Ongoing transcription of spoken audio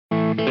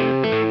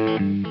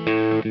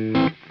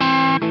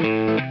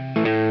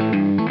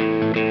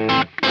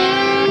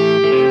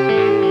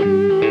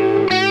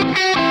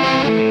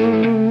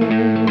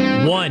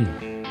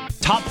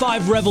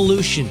5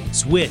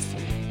 revolutions with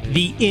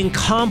the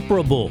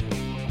incomparable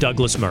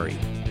Douglas Murray.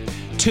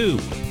 2,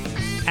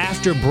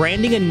 after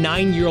branding a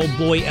 9-year-old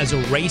boy as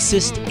a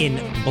racist in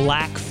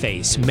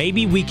blackface,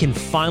 maybe we can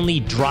finally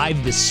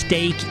drive the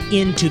stake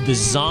into the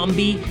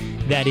zombie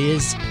that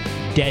is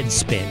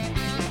Deadspin.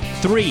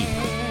 3,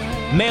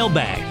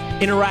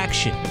 mailbag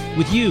interaction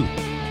with you,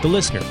 the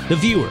listener, the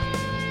viewer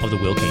of The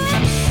Will Cain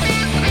Show.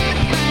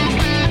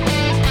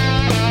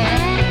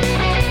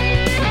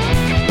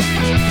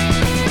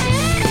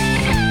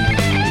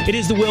 It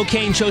is The Will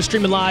Cain Show,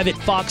 streaming live at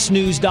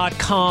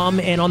foxnews.com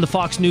and on the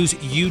Fox News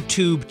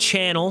YouTube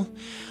channel.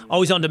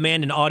 Always on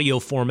demand in audio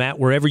format,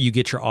 wherever you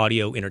get your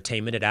audio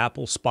entertainment, at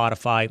Apple,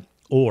 Spotify,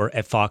 or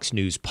at Fox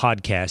News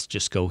Podcast.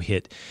 Just go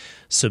hit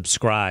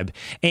subscribe.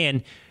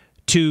 And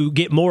to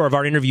get more of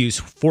our interviews,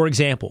 for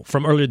example,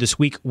 from earlier this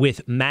week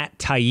with Matt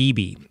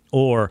Taibbi,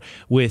 or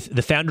with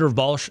the founder of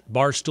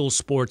Barstool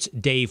Sports,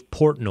 Dave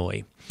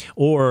Portnoy,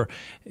 or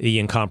the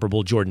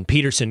incomparable Jordan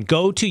Peterson,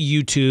 go to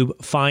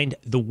YouTube, find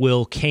The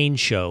Will Cain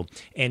Show,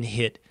 and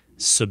hit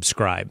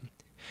subscribe.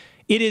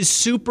 It is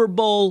Super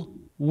Bowl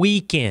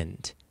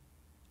weekend.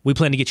 We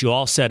plan to get you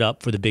all set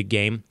up for the big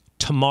game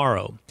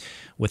tomorrow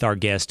with our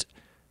guest,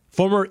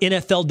 former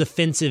NFL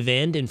defensive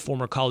end and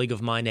former colleague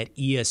of mine at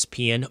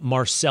ESPN,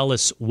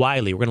 Marcellus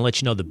Wiley. We're going to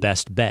let you know the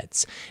best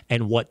bets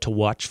and what to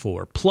watch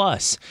for.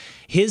 Plus,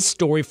 his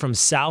story from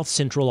South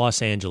Central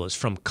Los Angeles,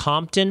 from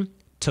Compton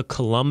to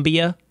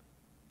Columbia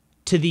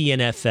to the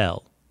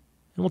NFL.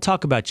 And we'll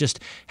talk about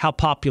just how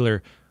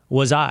popular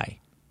was I?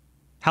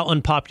 How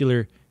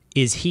unpopular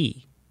is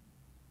he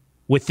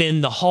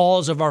within the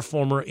halls of our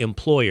former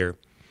employer,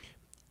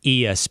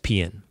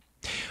 ESPN?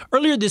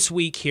 Earlier this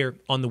week here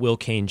on The Will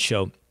Cain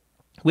Show,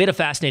 we had a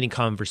fascinating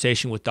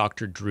conversation with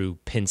Dr. Drew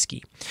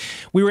Pinsky.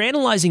 We were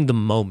analyzing the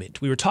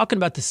moment. We were talking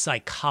about the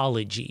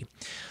psychology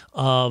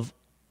of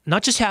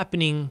not just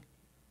happening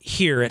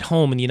here at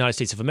home in the United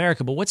States of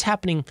America, but what's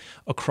happening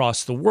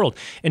across the world.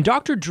 And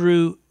Dr.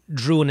 Drew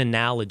drew an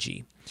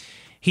analogy.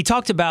 He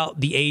talked about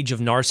the age of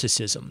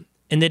narcissism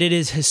and that it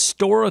is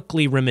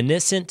historically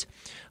reminiscent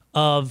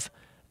of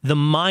the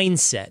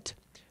mindset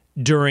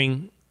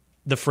during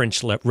the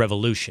French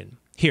Revolution.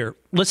 Here,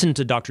 listen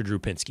to Dr. Drew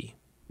Pinsky.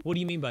 What do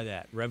you mean by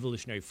that?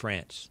 Revolutionary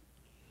France.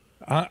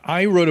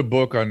 I wrote a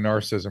book on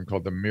narcissism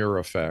called The Mirror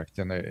Effect,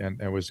 and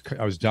I was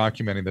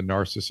documenting the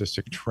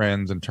narcissistic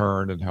trends and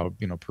turn, and how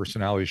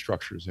personality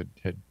structures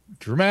had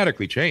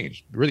dramatically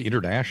changed, really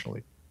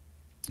internationally.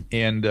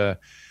 And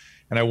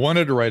I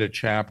wanted to write a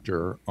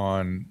chapter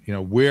on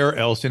where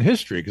else in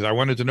history, because I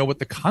wanted to know what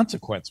the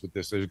consequence with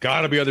this. There's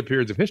got to be other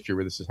periods of history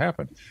where this has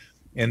happened.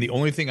 And the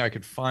only thing I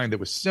could find that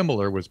was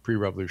similar was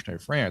pre-revolutionary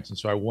France. And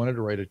so I wanted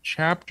to write a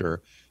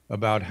chapter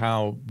about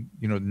how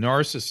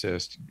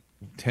narcissists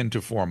tend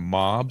to form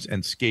mobs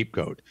and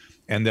scapegoat,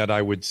 and that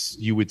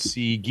you would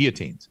see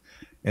guillotines.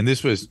 And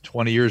this was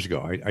 20 years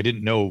ago. I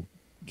didn't know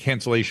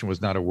cancellation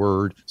was not a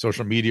word,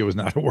 social media was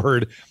not a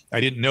word. I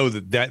didn't know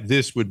that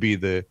this would be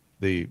the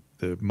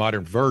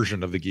modern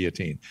version of the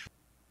guillotine.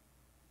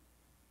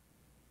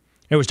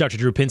 There was Dr.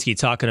 Drew Pinsky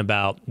talking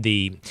about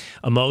the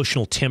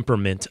emotional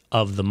temperament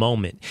of the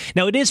moment.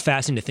 Now, it is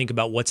fascinating to think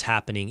about what's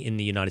happening in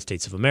the United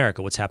States of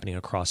America, what's happening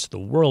across the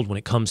world when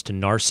it comes to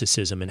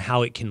narcissism, and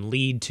how it can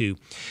lead to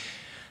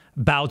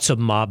bouts of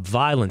mob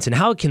violence, and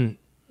how it can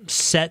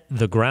set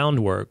the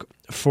groundwork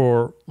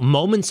for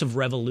moments of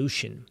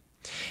revolution.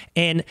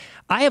 And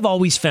I have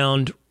always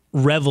found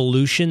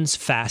revolutions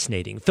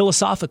fascinating,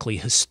 philosophically,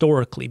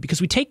 historically,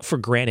 because we take for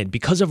granted,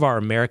 because of our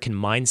American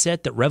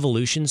mindset, that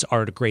revolutions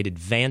are a great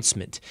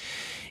advancement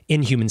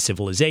in human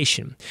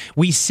civilization.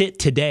 We sit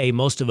today,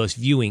 most of us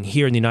viewing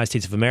here in the United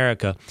States of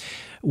America,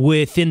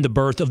 within the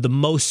birth of the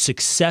most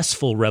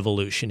successful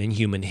revolution in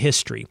human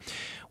history.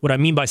 What I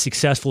mean by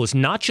successful is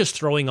not just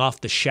throwing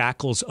off the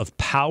shackles of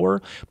power,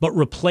 but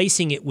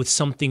replacing it with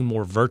something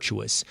more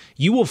virtuous.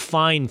 You will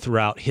find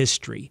throughout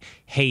history,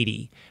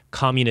 Haiti,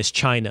 Communist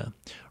China,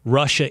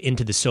 Russia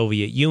into the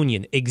Soviet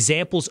Union,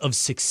 examples of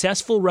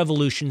successful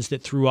revolutions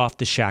that threw off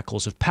the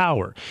shackles of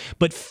power,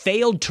 but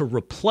failed to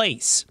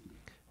replace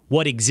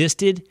what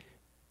existed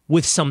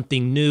with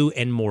something new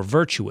and more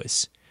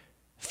virtuous,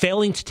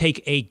 failing to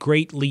take a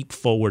great leap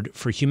forward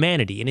for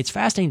humanity. And it's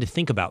fascinating to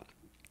think about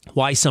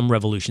why some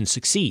revolutions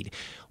succeed,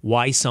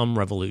 why some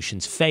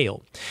revolutions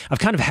fail. I've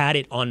kind of had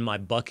it on my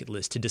bucket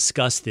list to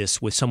discuss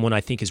this with someone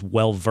I think is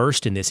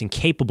well-versed in this and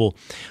capable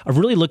of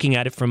really looking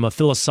at it from a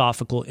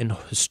philosophical and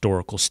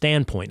historical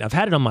standpoint. I've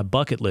had it on my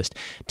bucket list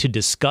to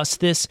discuss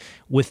this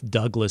with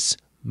Douglas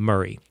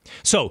Murray.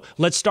 So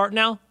let's start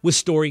now with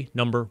story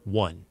number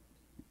 1.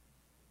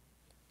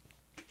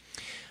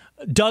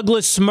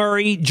 Douglas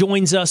Murray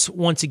joins us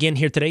once again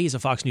here today. He's a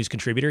Fox News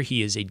contributor.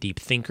 He is a deep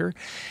thinker,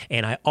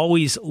 and I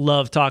always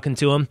love talking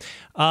to him.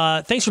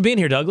 Thanks for being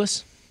here,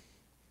 Douglas.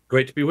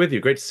 Great to be with you.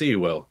 Great to see you,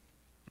 Will.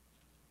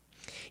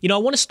 I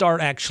want to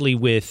start actually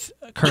with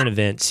current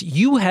events.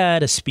 You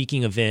had a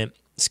speaking event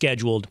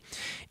scheduled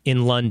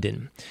in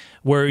London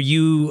where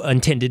you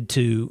intended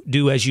to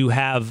do, as you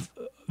have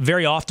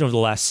very often over the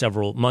last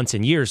several months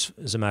and years,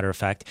 as a matter of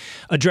fact,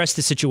 addressed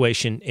the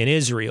situation in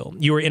Israel.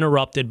 You were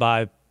interrupted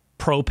by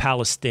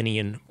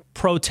pro-Palestinian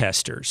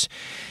protesters.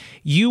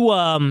 You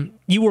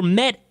were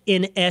met,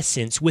 in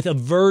essence, with a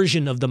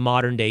version of the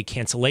modern-day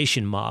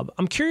cancellation mob.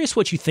 I'm curious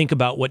what you think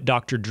about what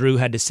Dr. Drew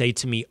had to say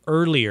to me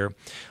earlier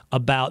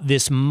about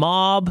this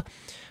mob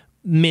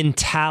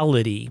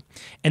mentality,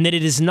 and that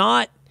it is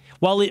not,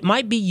 while it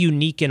might be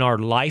unique in our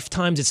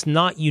lifetimes, it's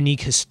not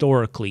unique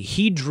historically.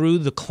 He drew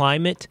the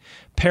climate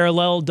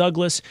parallel,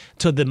 Douglas,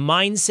 to the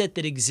mindset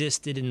that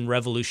existed in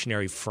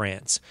revolutionary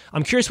France.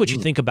 I'm curious what you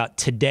think about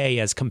today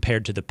as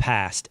compared to the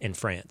past in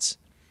France.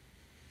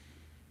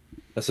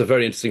 That's a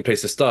very interesting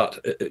place to start.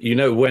 You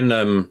know, when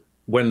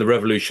the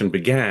revolution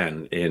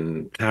began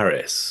in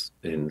Paris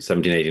in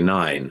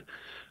 1789,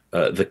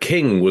 the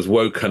king was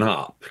woken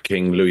up.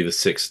 King Louis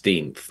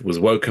XVI was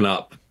woken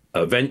up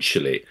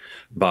eventually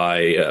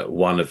by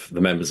one of the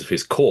members of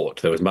his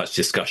court. There was much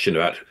discussion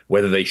about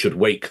whether they should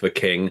wake the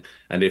king,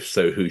 and if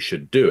so, who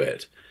should do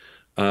it.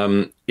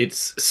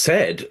 It's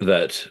said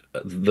that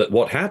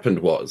what happened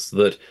was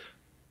that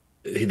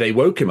they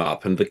woke him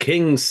up, and the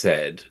king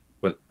said,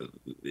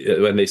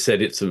 when they said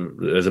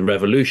there's a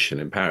revolution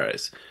in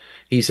Paris,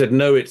 he said,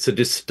 no, it's a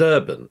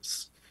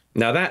disturbance.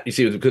 Now that, you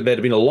see,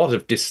 there'd been a lot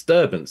of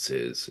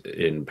disturbances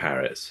in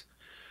Paris,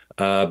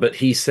 but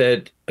he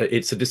said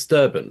it's a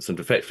disturbance and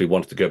effectively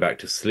wanted to go back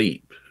to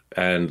sleep.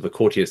 And the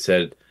courtier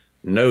said,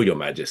 no, Your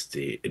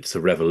Majesty, it's a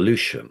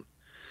revolution.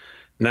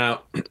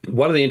 Now,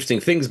 one of the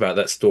interesting things about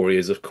that story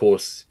is, of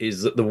course,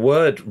 is that the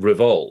word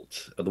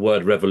revolt, the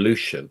word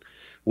revolution,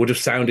 would have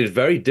sounded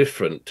very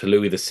different to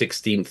Louis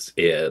XVI's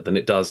ear than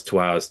it does to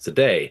ours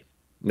today.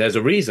 There's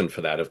a reason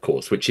for that, of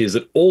course, which is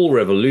that all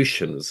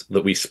revolutions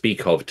that we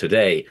speak of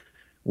today,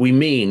 we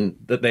mean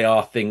that they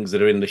are things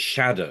that are in the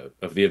shadow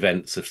of the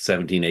events of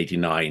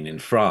 1789 in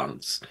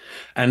France.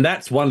 And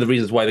that's one of the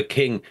reasons why the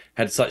king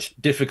had such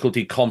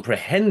difficulty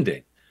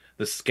comprehending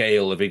the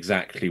scale of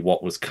exactly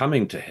what was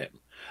coming to him.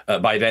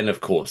 By then,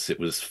 of course,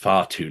 it was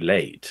far too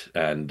late,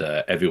 and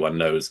everyone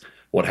knows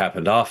what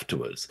happened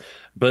afterwards.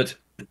 But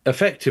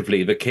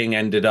effectively, the king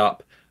ended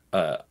up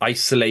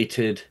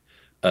isolated,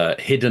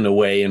 hidden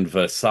away in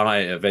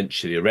Versailles,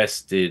 eventually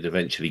arrested,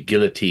 eventually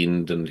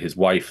guillotined, and his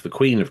wife, the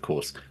queen, of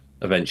course,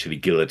 eventually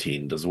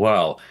guillotined as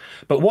well.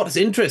 But what's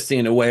interesting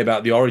in a way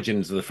about the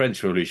origins of the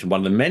French Revolution, one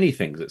of the many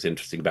things that's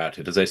interesting about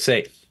it, as I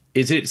say,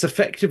 is it's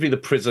effectively the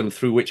prism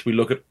through which we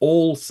look at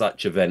all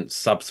such events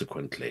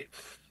subsequently.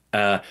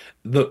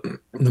 The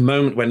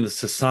moment when the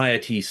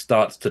society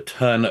starts to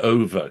turn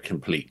over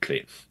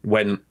completely,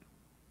 when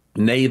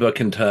neighbor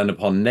can turn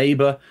upon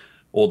neighbor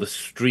or the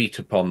street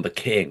upon the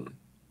king.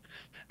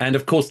 And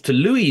of course, to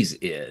Louis's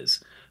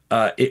ears,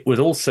 it was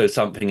also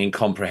something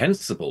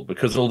incomprehensible,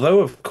 because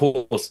although, of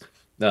course,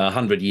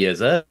 100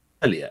 years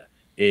earlier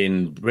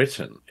in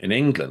Britain, in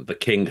England, the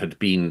king had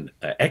been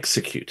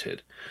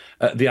executed,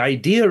 the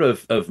idea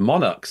of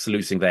monarchs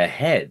losing their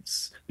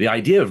heads, the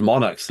idea of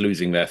monarchs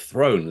losing their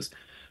thrones,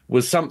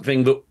 was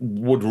something that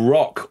would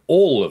rock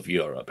all of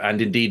Europe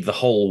and indeed the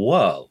whole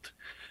world.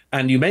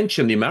 And you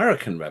mentioned the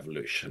American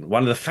Revolution.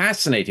 One of the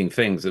fascinating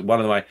things, one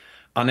of my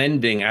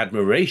unending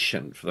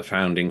admiration for the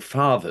founding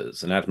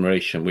fathers, an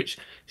admiration which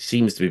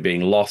seems to be being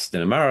lost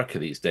in America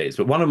these days,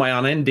 but one of my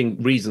unending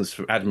reasons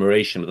for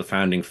admiration of the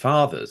founding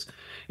fathers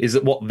is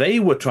that what they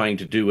were trying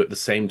to do at the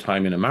same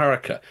time in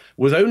America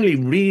was only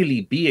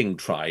really being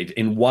tried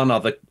in one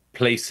other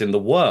place in the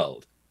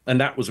world,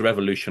 and that was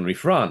revolutionary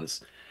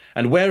France.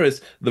 And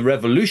whereas the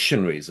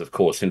revolutionaries, of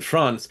course, in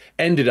France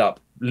ended up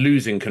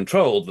losing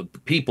control, the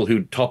people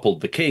who toppled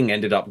the king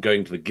ended up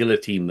going to the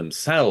guillotine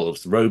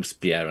themselves,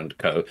 Robespierre and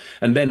co.,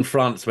 and then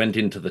France went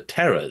into the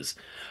terrors.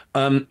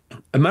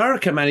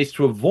 America managed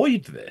to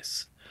avoid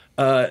this.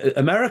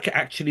 America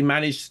actually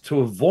managed to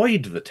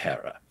avoid the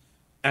terror.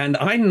 And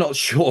I'm not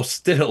sure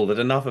still that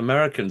enough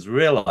Americans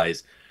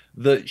realize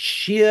the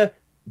sheer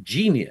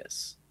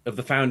genius of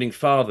the founding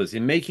fathers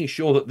in making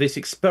sure that this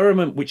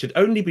experiment, which had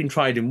only been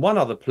tried in one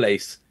other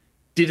place,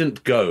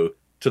 didn't go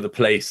to the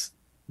place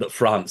that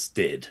France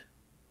did.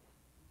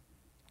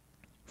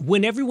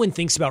 When everyone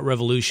thinks about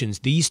revolutions,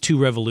 these two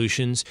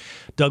revolutions,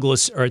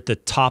 Douglas, are at the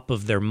top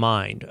of their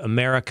mind,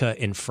 America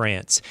and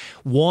France.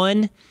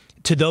 One,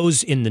 to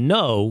those in the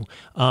know,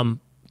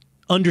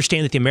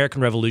 understand that the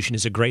American Revolution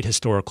is a great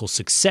historical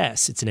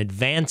success. It's an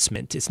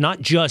advancement. It's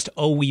not just,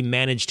 we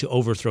managed to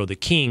overthrow the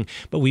king,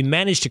 but we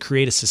managed to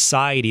create a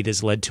society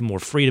that's led to more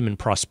freedom and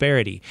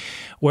prosperity,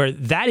 where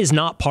that is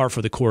not par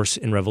for the course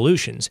in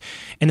revolutions.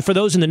 And for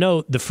those in the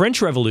know, the French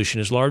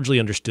Revolution is largely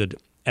understood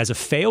as a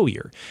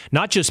failure,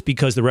 not just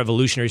because the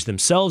revolutionaries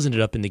themselves ended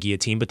up in the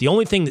guillotine, but the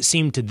only thing that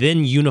seemed to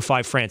then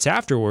unify France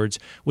afterwards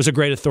was a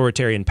great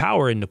authoritarian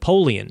power in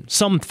Napoleon,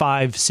 some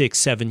 5, 6,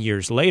 7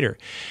 years later.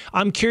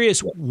 I'm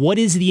curious, what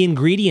is the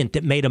ingredient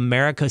that made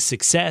America a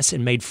success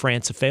and made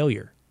France a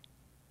failure?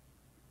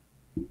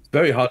 It's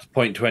very hard to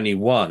point to any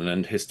one,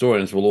 and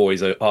historians will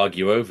always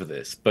argue over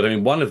this. But I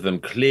mean, one of them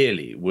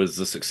clearly was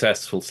the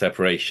successful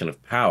separation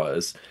of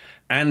powers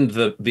and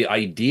the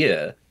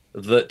idea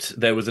that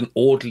there was an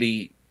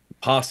orderly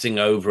passing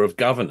over of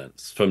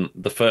governance from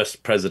the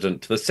first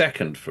president to the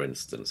second, for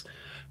instance.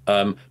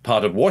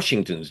 Part of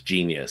Washington's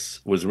genius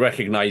was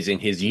recognizing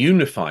his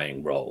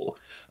unifying role.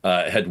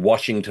 Had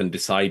Washington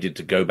decided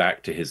to go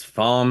back to his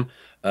farm,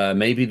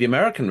 maybe the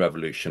American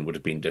Revolution would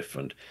have been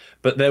different.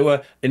 But there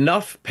were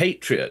enough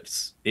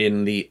patriots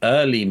in the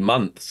early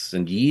months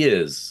and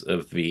years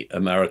of the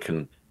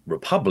American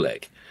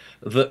Republic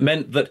that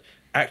meant that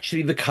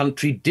actually the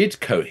country did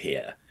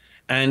cohere.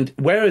 And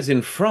whereas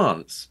in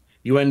France,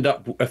 you end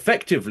up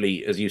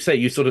effectively, as you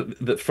say,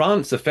 that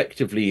France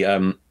effectively,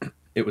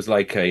 it was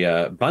like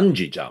a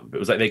bungee jump. It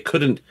was like they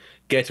couldn't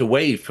get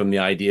away from the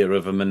idea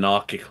of a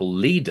monarchical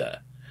leader.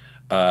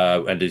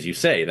 And as you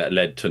say, that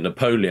led to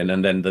Napoleon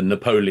and then the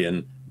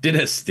Napoleon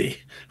dynasty,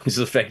 which is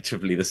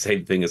effectively the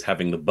same thing as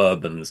having the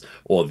Bourbons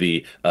or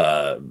the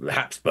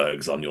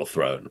Habsburgs on your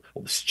throne,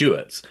 or the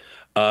Stuarts.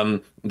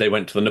 They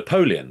went to the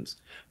Napoleons.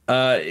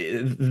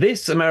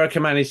 This America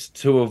managed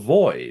to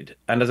avoid,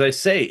 and as I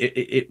say,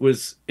 it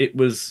was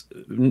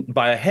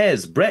by a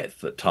hair's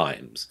breadth at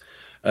times,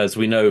 as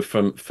we know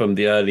from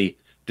the early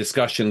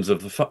discussions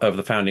of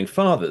the founding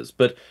fathers.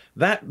 But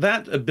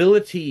that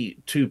ability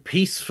to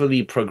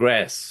peacefully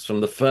progress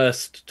from the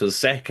first to the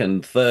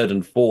second, third,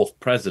 and fourth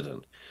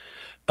president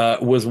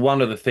was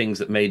one of the things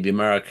that made the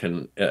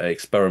American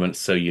experiment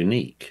so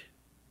unique.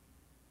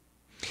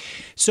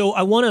 So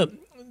I want to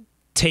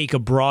take a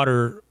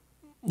broader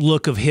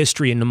look of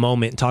history in a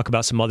moment and talk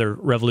about some other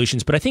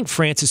revolutions, but I think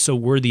France is so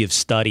worthy of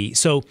study.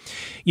 So,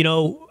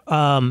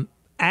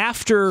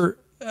 after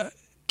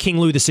King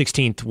Louis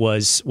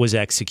XVI was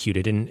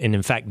executed, and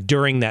in fact,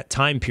 during that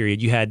time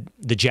period, you had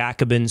the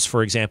Jacobins,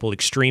 for example,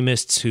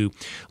 extremists who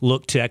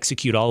looked to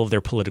execute all of their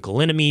political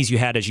enemies. You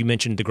had, as you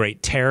mentioned, the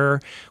Great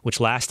Terror,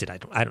 which lasted,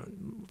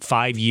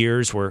 5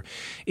 years, where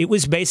it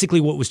was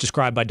basically what was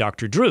described by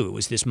Dr. Drew. It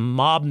was this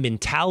mob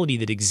mentality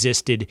that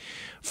existed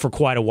for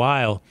quite a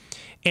while.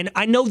 And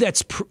I know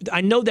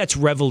that's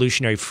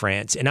revolutionary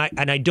France, and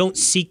I don't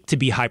seek to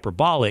be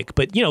hyperbolic,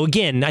 but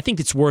again, I think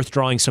it's worth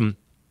drawing some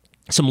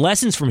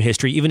lessons from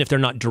history, even if they're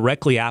not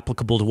directly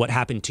applicable to what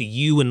happened to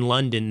you in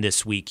London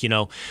this week,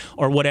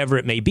 or whatever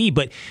it may be.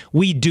 But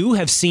we do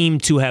have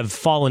seemed to have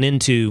fallen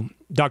into,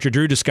 Dr.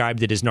 Drew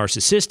described it as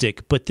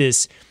narcissistic, but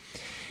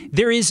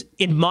there is,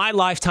 in my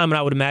lifetime, and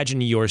I would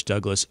imagine in yours,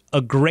 Douglas,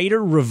 a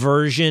greater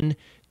reversion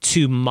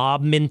to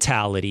mob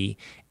mentality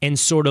and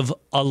sort of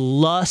a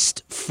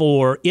lust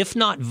for, if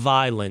not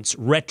violence,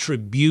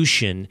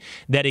 retribution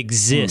that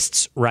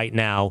exists right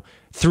now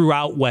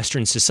throughout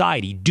Western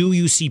society. Do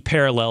you see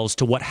parallels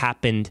to what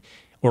happened,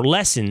 or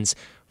lessons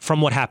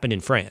from what happened in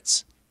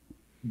France?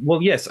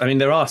 Well, yes. I mean,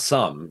 there are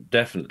some,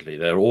 definitely.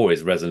 There are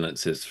always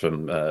resonances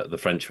from the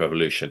French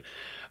Revolution.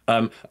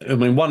 I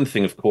mean, one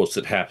thing, of course,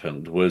 that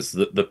happened was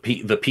that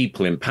the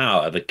people in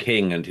power, the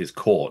king and his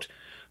court,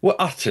 were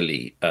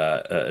utterly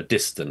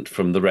distant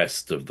from the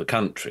rest of the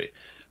country.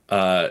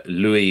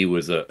 Louis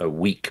was a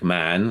weak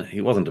man.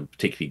 He wasn't a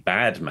particularly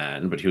bad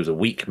man, but he was a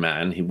weak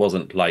man. He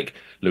wasn't like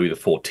Louis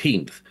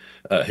XIV,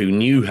 who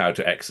knew how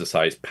to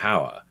exercise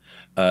power.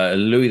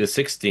 Louis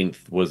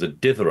XVI was a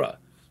ditherer.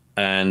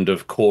 And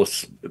of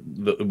course,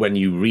 when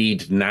you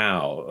read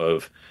now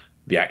of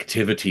the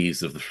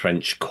activities of the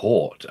French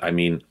court, I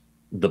mean,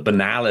 the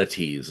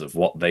banalities of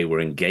what they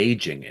were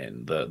engaging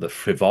in, the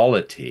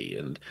frivolity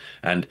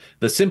and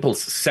the simple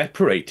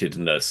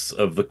separatedness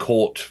of the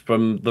court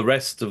from the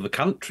rest of the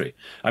country.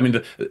 I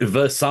mean,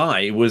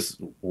 Versailles was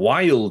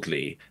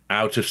wildly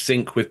out of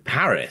sync with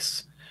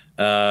Paris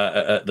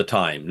at the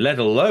time, let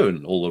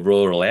alone all the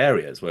rural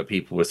areas where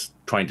people were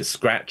trying to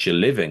scratch a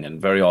living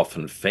and very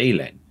often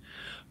failing.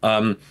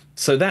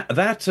 So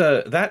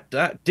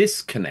that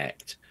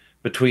disconnect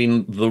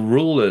between the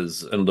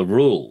rulers and the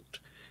ruled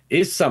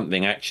is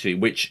something actually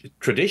which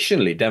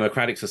traditionally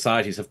democratic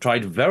societies have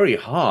tried very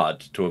hard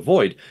to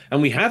avoid.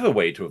 And we have a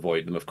way to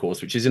avoid them, of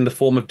course, which is in the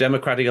form of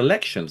democratic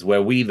elections,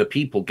 where we, the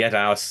people, get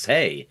our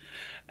say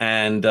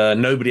and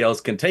nobody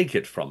else can take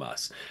it from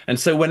us. And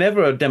so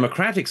whenever a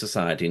democratic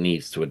society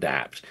needs to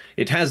adapt,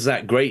 it has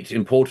that great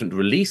important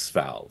release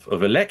valve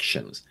of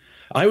elections.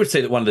 I would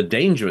say that one of the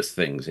dangerous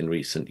things in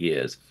recent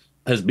years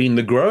has been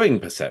the growing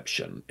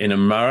perception in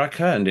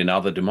America and in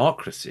other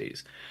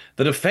democracies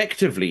that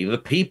effectively the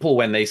people,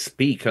 when they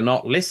speak, are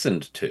not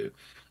listened to,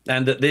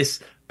 and that this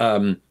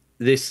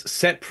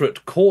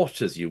separate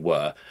court, as you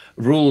were,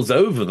 rules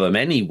over them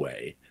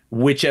anyway,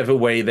 whichever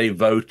way they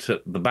vote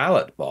at the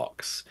ballot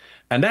box.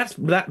 And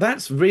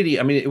that's really,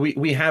 I mean,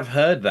 we have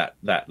heard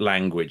that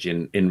language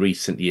in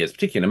recent years,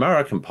 particularly in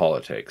American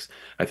politics.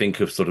 I think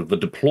of sort of the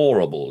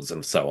deplorables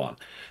and so on,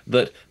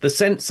 that the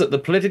sense that the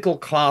political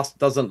class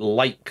doesn't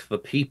like the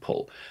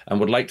people and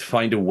would like to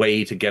find a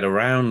way to get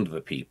around the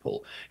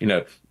people.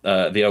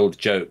 The old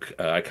joke,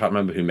 I can't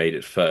remember who made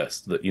it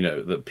first, that,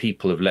 that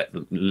people have let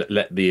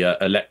the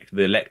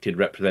elected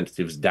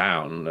representatives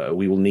down.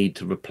 We will need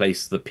to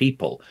replace the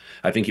people.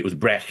 I think it was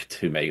Brecht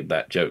who made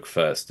that joke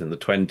first in the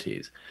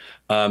 1920s.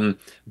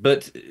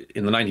 But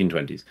in the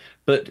 1920s,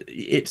 but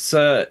it's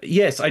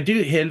yes, I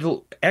do hear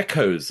little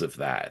echoes of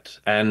that.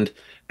 And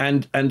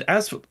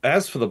as for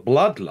the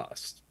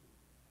bloodlust,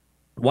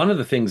 one of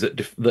the things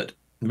that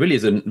really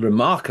is a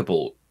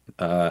remarkable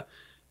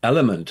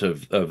element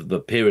of the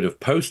period of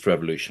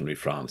post-revolutionary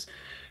France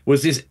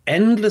was this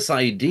endless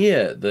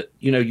idea that,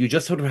 you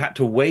just sort of had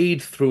to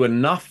wade through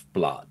enough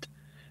blood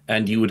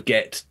and you would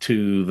get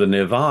to the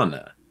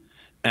nirvana.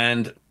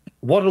 And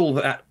what all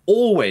that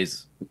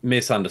always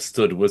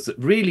misunderstood was that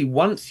really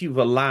once you've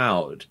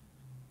allowed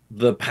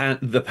the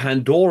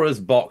Pandora's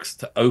box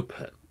to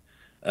open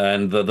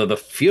and the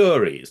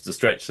Furies, to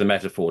stretch the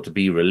metaphor, to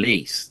be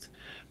released,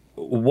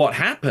 what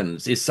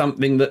happens is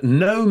something that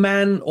no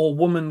man or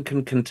woman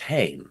can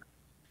contain.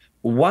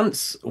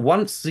 Once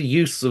the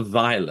use of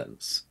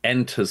violence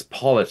enters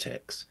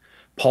politics,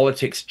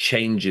 politics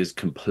changes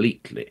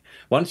completely.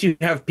 Once you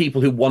have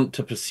people who want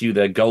to pursue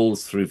their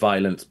goals through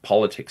violence,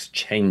 politics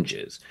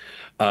changes.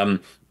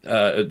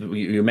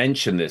 You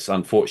mentioned this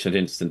unfortunate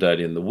incident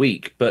earlier in the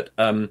week, but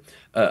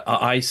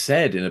I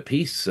said in a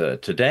piece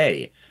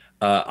today,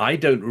 I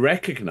don't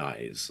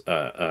recognize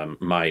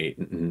my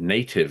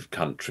native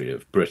country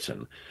of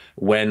Britain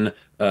when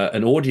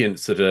an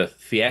audience at a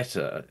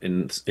theatre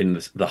in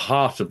the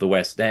heart of the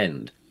West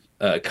End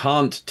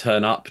can't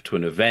turn up to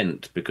an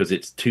event because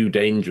it's too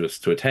dangerous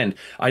to attend.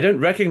 I don't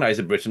recognize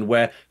a Britain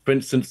where, for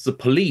instance, the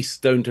police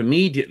don't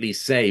immediately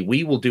say,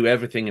 we will do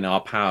everything in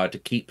our power to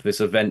keep this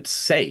event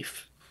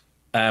safe.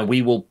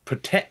 We will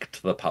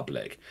protect the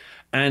public.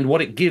 And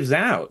what it gives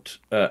out,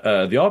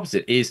 the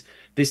opposite, is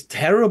this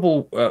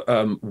terrible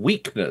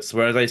weakness,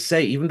 where, as I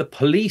say, even the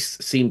police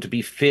seem to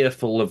be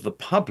fearful of the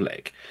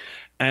public.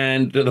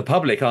 And the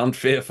public aren't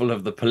fearful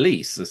of the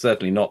police. They're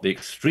certainly not the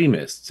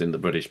extremists in the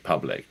British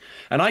public.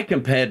 And I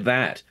compared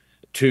that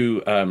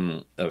to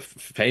a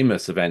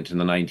famous event in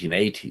the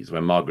 1980s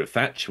when Margaret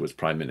Thatcher was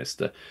Prime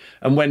Minister,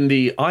 and when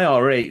the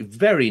IRA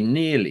very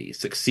nearly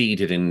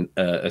succeeded in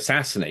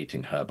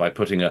assassinating her by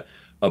putting a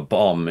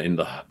bomb in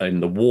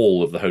the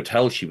wall of the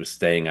hotel she was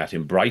staying at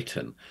in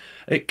Brighton.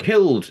 It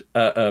killed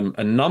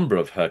a number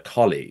of her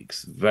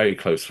colleagues, very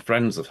close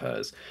friends of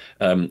hers,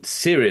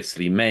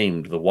 seriously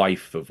maimed the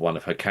wife of one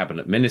of her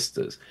cabinet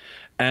ministers.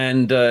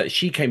 And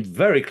she came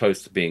very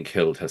close to being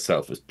killed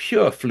herself. It was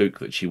pure fluke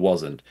that she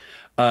wasn't.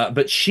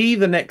 But she,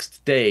 the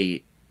next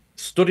day,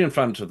 stood in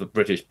front of the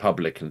British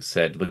public and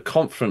said, the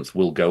conference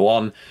will go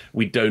on.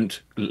 We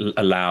don't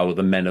allow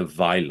the men of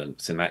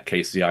violence, in that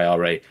case the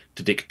IRA,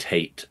 to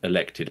dictate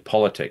elected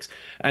politics.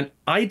 And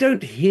I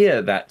don't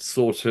hear that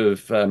sort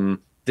of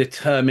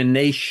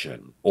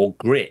determination or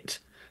grit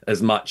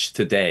as much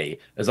today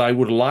as I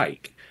would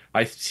like.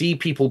 I see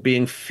people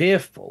being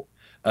fearful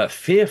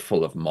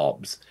of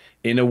mobs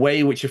in a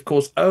way which, of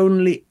course,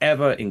 only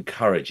ever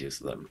encourages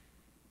them.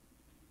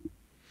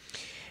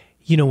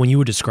 When you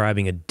were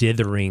describing a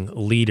dithering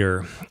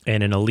leader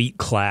and an elite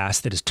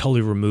class that is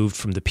totally removed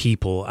from the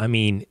people, I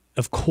mean,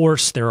 of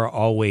course, there are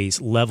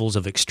always levels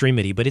of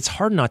extremity, but it's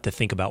hard not to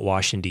think about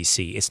Washington,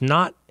 D.C.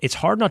 It's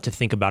hard not to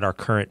think about our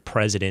current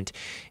president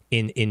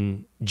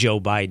in Joe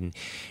Biden.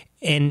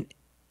 And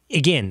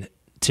again,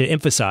 to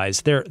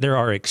emphasize, there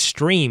are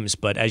extremes,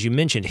 but as you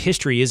mentioned,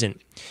 history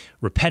isn't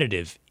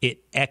repetitive.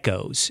 It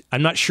echoes.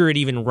 I'm not sure it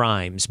even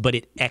rhymes, but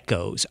it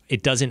echoes.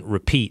 It doesn't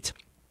repeat.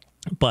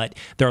 But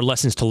there are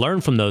lessons to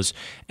learn from those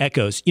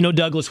echoes.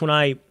 Douglas, when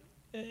I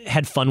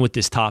had fun with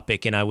this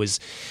topic and I was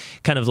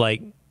kind of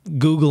like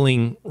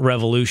Googling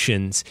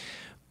revolutions,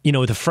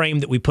 the frame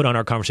that we put on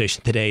our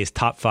conversation today is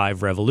top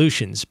 5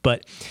 revolutions.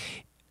 But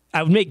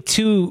I would make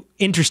 2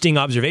 interesting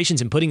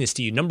observations in putting this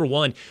to you. Number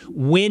one,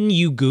 when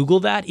you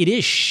Google that, it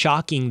is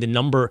shocking the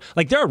number.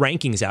 Like, there are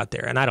rankings out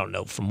there, and I don't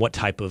know from what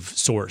type of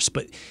source,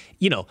 but,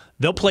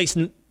 they'll place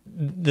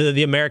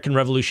the American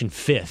Revolution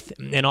 5th,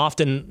 and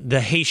often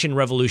the Haitian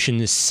Revolution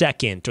is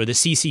 2nd, or the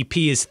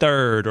CCP is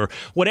 3rd, or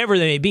whatever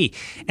they may be.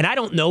 And I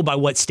don't know by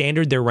what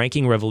standard they're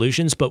ranking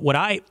revolutions, but what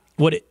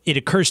it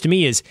occurs to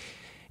me is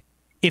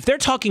if they're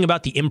talking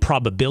about the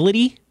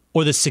improbability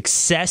or the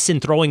success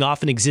in throwing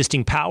off an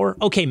existing power,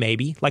 okay,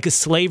 maybe. Like a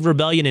slave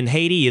rebellion in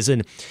Haiti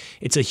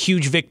it's a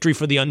huge victory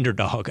for the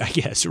underdog, I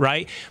guess,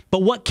 right?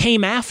 But what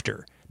came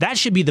after? That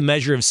should be the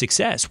measure of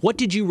success. What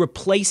did you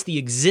replace the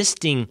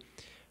existing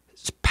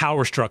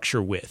power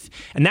structure with?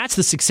 And that's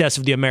the success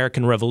of the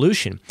American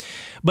Revolution.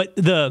 But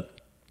the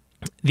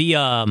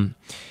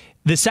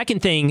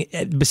second thing,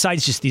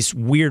 besides just these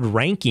weird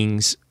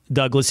rankings,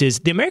 Douglas, is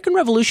the American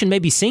Revolution may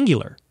be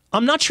singular.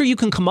 I'm not sure you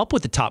can come up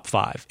with the top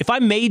 5. If I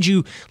made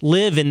you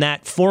live in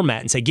that format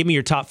and say, give me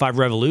your top 5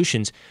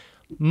 revolutions,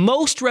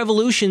 most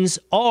revolutions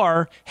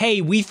are,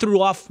 hey, we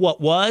threw off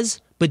what was,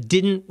 but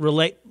didn't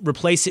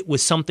replace it with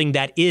something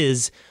that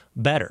is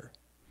better.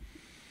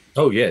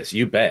 Oh, yes,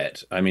 you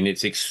bet. I mean,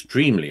 it's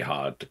extremely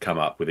hard to come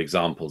up with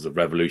examples of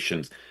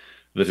revolutions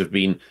that have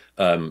been,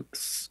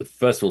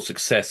 first of all,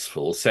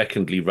 successful,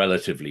 secondly,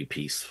 relatively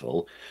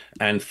peaceful,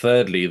 and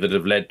thirdly, that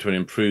have led to an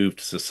improved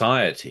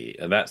society.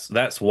 And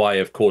that's why,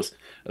 of course,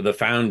 the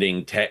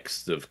founding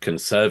text of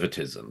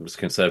conservative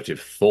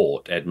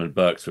thought, Edmund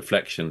Burke's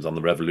Reflections on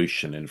the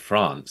Revolution in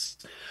France,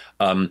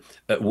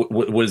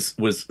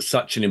 was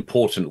such an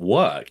important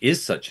work,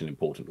 is such an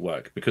important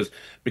work,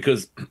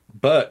 because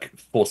Burke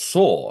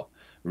foresaw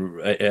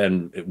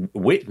and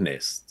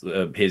witnessed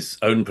his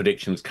own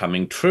predictions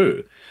coming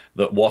true,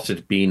 that what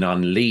had been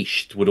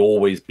unleashed would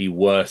always be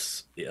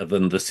worse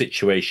than the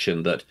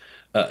situation that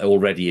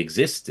already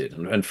existed.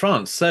 And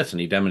France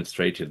certainly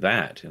demonstrated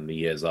that in the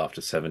years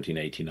after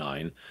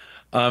 1789.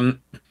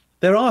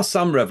 There are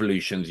some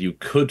revolutions you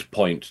could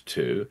point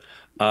to,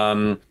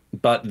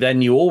 but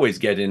then you always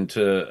get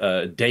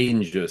into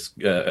dangerous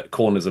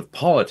corners of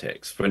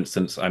politics. For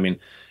instance, I mean,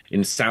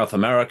 in South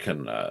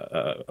American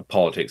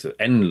politics,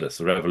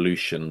 endless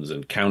revolutions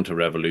and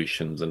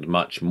counter-revolutions and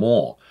much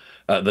more.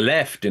 The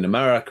left in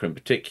America in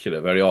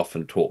particular very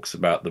often talks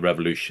about the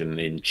revolution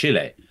in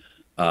Chile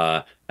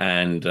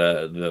and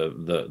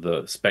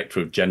the specter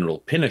of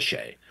General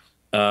Pinochet.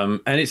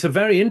 And it's a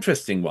very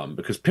interesting one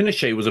because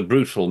Pinochet was a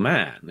brutal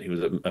man. He was,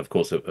 of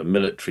course, a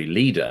military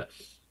leader.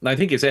 And I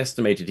think it's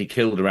estimated he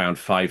killed around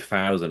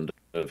 5,000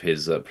 of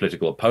his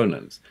political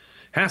opponents.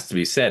 Has to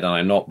be said, and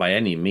I'm not by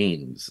any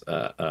means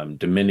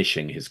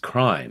diminishing his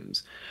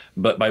crimes,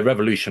 but by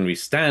revolutionary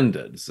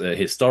standards,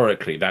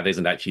 historically, that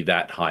isn't actually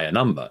that high a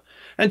number.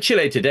 And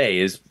Chile today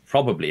is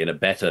probably in a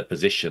better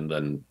position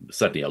than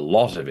certainly a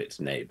lot of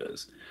its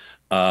neighbors.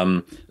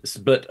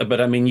 But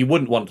I mean, you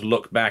wouldn't want to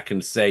look back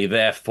and say,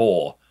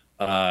 therefore,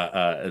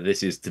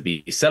 this is to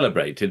be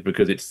celebrated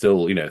because it's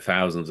still,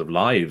 thousands of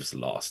lives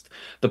lost.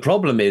 The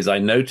problem is, I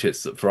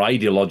notice that for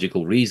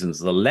ideological reasons,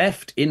 the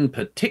left in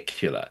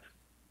particular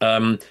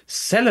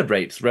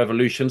celebrates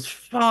revolutions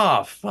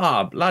far,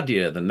 far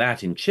bloodier than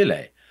that in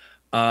Chile,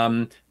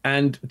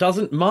 and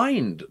doesn't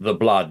mind the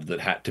blood that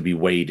had to be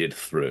waded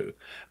through.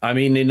 I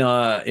mean, in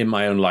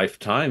my own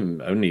lifetime,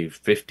 only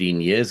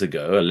 15 years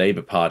ago, a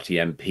Labour Party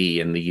MP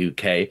in the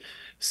UK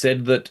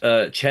said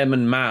that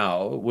Chairman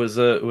Mao was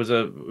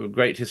a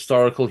great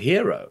historical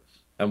hero.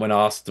 And when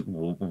asked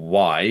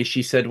why,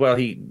 she said, well,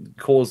 he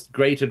caused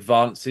great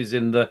advances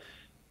in the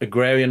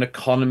agrarian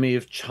economy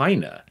of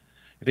China.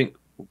 I think,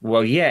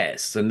 well,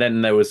 yes. And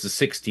then there was the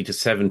 60 to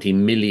 70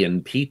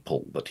 million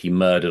people that he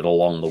murdered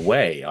along the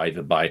way,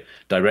 either by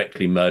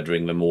directly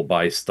murdering them or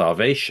by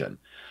starvation.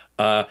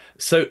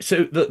 So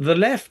the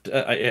left,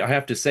 I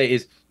have to say,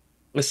 is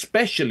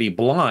especially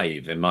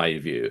blithe, in my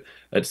view,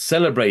 at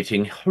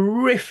celebrating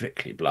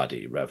horrifically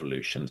bloody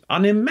revolutions,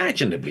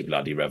 unimaginably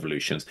bloody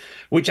revolutions,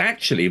 which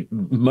actually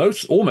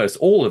almost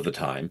all of the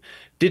time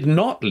did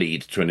not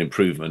lead to an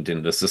improvement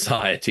in the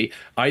society,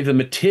 either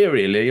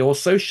materially or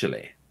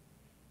socially.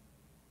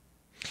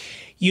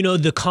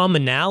 The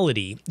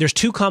commonality, there's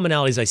two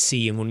commonalities I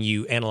see when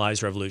you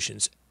analyze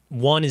revolutions.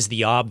 One is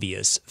the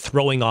obvious,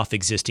 throwing off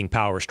existing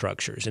power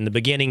structures. In the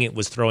beginning, it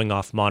was throwing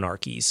off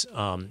monarchies.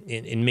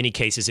 In many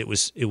cases, it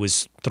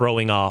was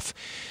throwing off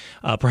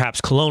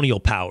perhaps colonial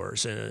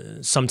powers.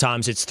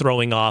 Sometimes it's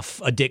throwing off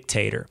a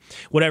dictator.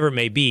 Whatever it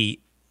may be,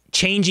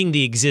 changing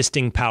the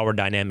existing power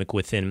dynamic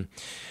within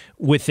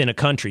a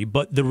country.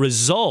 But the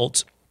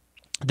result,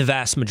 the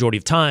vast majority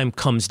of time,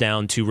 comes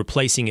down to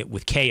replacing it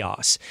with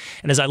chaos.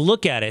 And as I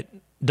look at it,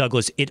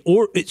 Douglas,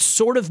 it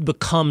sort of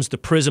becomes the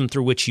prism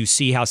through which you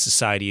see how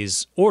society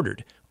is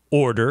ordered,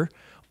 order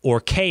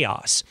or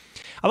chaos.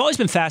 I've always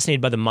been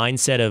fascinated by the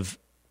mindset of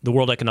the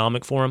World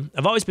Economic Forum.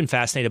 I've always been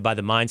fascinated by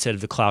the mindset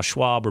of the Klaus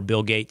Schwab or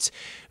Bill Gates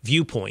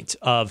viewpoint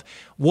of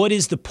what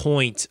is the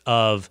point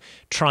of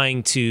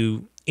trying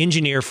to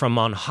engineer from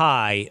on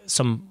high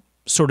some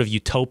sort of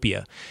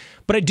utopia.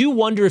 But I do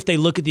wonder if they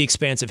look at the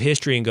expanse of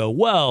history and go,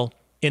 well,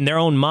 in their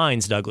own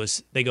minds,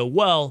 Douglas, they go,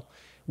 well,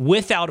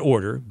 without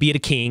order, be it a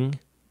king,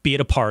 be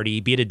it a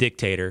party, be it a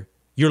dictator,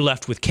 you're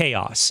left with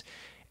chaos.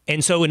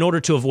 And so in order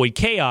to avoid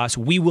chaos,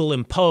 we will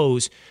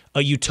impose a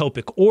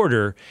utopic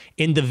order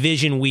in the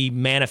vision we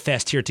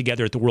manifest here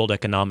together at the World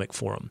Economic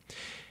Forum.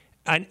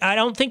 I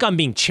don't think I'm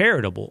being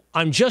charitable.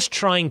 I'm just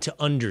trying to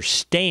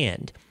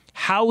understand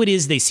how it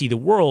is they see the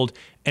world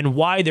and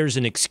why there's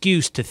an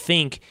excuse to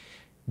think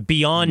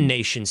beyond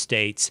nation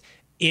states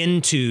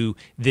into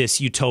this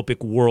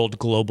utopic world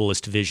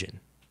globalist vision.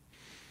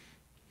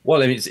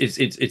 Well, I mean,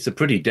 it's a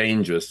pretty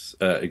dangerous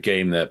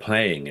game they're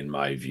playing, in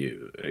my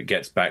view. It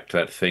gets back to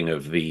that thing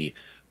of the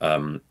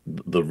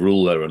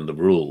ruler and the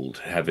ruled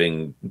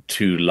having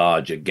too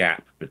large a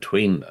gap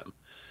between them.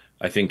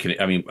 I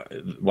mean,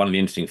 one of the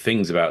interesting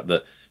things about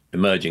the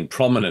emerging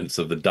prominence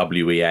of the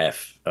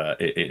WEF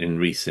in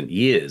recent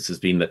years has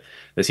been that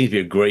there seems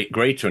to be a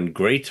greater and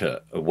greater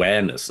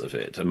awareness of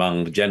it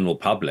among the general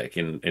public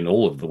in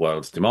all of the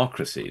world's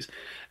democracies.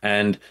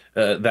 And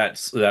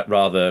that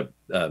rather,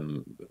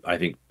 I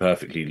think,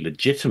 perfectly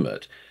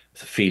legitimate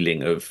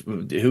feeling of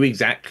who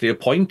exactly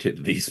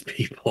appointed these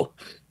people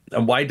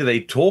and why do they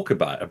talk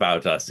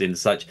about us in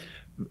such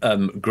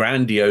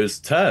grandiose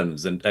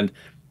terms. And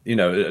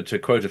to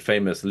quote a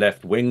famous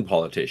left-wing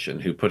politician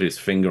who put his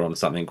finger on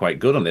something quite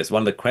good on this,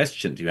 one of the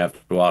questions you have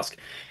to ask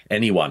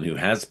anyone who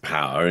has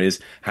power is,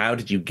 how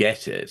did you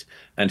get it,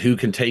 and who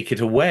can take it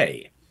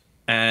away?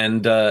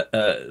 And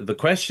the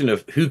question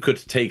of who could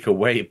take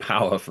away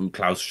power from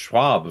Klaus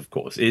Schwab, of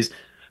course, is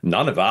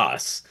none of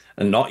us,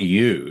 and not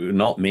you,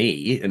 not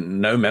me,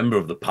 and no member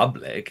of the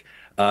public.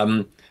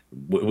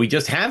 We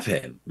just have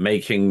him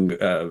making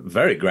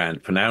very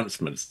grand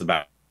pronouncements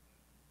about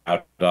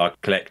our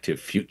collective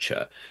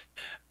future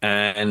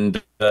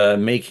and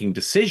making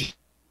decisions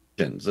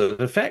that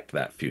affect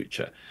that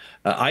future.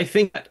 I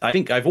think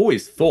I've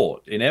always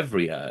thought in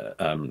every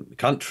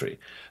country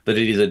that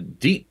it is a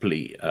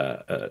deeply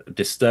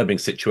disturbing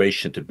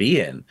situation to be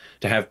in,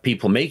 to have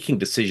people making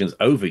decisions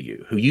over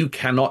you who you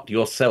cannot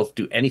yourself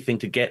do anything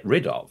to get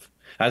rid of.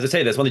 As I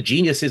say, that's one of the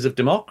geniuses of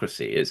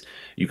democracy, is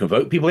you can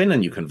vote people in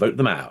and you can vote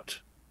them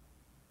out.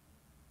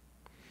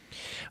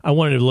 I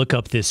wanted to look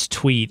up this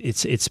tweet.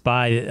 It's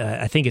by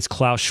I think it's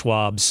Klaus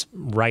Schwab's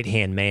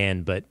right-hand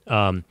man, but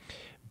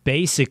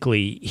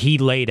basically he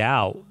laid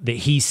out that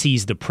he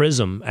sees the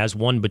prism as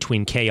one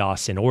between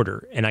chaos and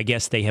order, and I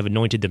guess they have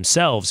anointed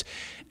themselves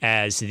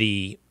as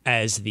the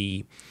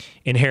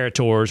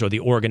inheritors or the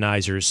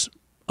organizers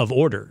of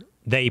order.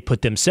 They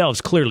put themselves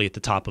clearly at the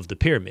top of the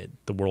pyramid,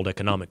 the World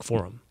Economic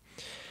Forum.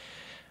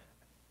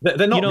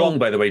 They're not wrong,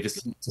 by the way, to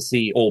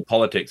see all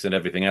politics and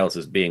everything else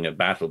as being a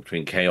battle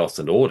between chaos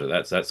and order.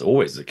 That's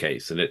always the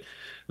case, and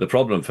the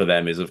problem for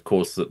them is, of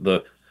course,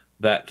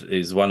 that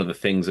is one of the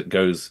things that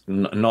goes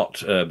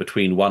not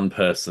between one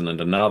person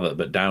and another,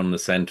 but down the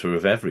center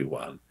of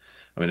everyone.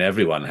 I mean,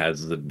 everyone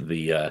has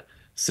the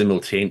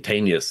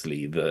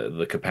simultaneously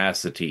the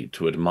capacity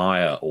to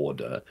admire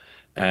order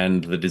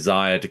and the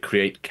desire to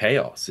create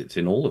chaos. It's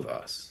in all of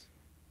us.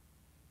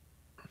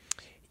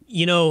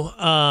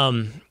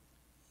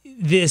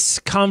 This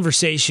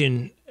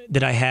conversation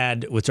that I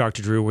had with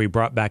Dr. Drew, where he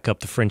brought back up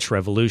the French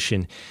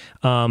Revolution,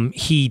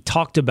 he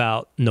talked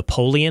about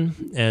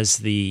Napoleon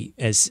as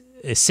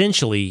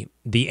essentially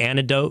the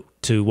antidote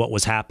to what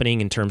was happening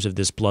in terms of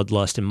this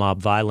bloodlust and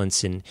mob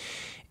violence in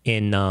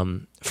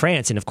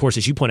France. And of course,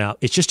 as you point out,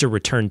 it's just a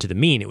return to the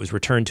mean. It was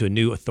returned to a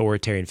new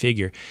authoritarian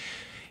figure.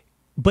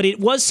 But it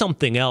was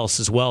something else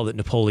as well that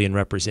Napoleon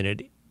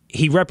represented.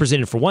 He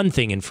represented, for one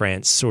thing, in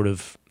France, sort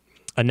of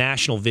a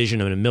national vision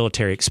of a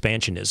military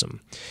expansionism.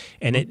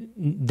 And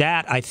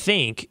that, I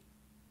think,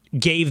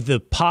 gave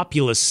the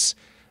populace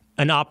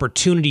an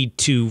opportunity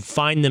to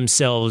find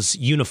themselves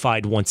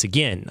unified once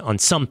again on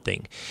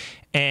something.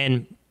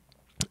 And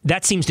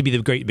that seems to be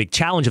the great big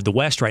challenge of the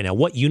West right now.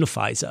 What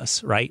unifies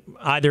us, right?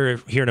 Either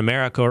here in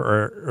America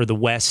or the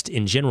West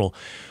in general.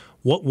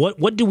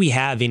 What do we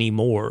have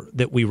anymore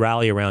that we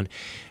rally around?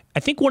 I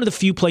think one of the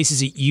few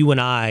places that you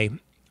and I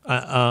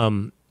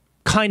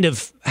kind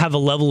of have a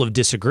level of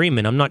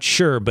disagreement, I'm not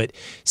sure, but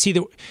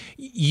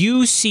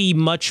you see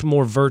much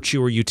more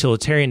virtue or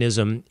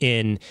utilitarianism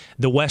in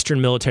the Western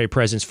military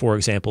presence, for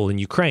example, in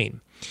Ukraine.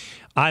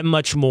 I'm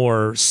much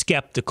more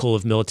skeptical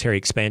of military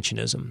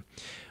expansionism.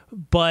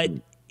 But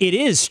it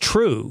is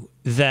true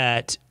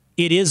that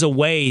it is a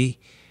way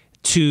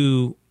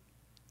to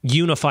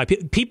unify.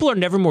 People are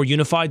never more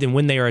unified than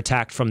when they are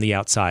attacked from the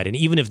outside. And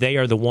even if they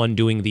are the one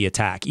doing the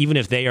attack, even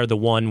if they are the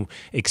one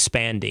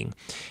expanding.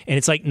 And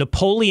it's like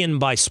Napoleon,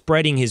 by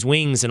spreading his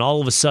wings, and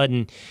all of a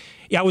sudden,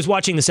 I was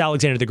watching this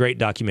Alexander the Great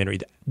documentary.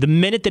 The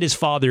minute that his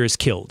father is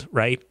killed,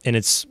 right? And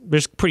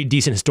there's pretty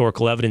decent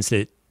historical evidence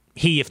that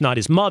he, if not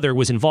his mother,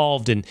 was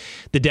involved in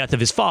the death of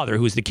his father,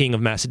 who was the king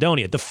of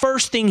Macedonia. The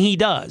first thing he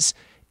does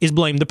is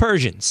blame the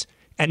Persians.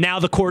 And now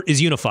the court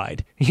is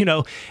unified,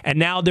 and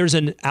now there's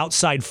an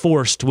outside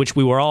force to which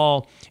we were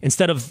all,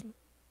 instead of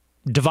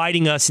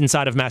dividing us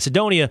inside of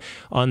Macedonia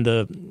on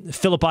the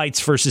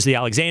Philippites versus the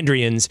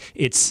Alexandrians,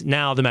 it's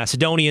now the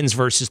Macedonians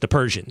versus the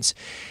Persians.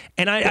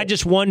 And I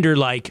just wonder,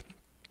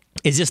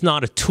 is this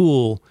not a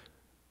tool,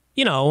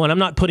 and I'm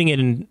not putting it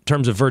in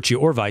terms of virtue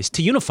or vice,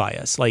 to unify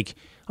us?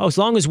 As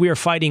long as we are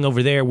fighting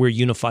over there, we're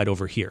unified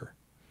over here.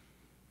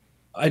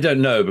 I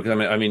don't know, because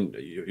I mean,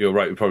 you're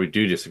right. We probably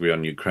do disagree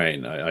on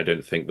Ukraine. I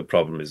don't think the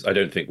problem is. I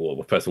don't think.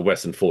 Well, first of all,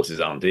 Western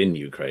forces aren't in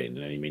Ukraine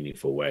in any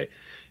meaningful way.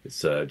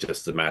 It's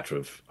just a matter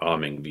of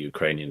arming the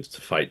Ukrainians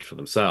to fight for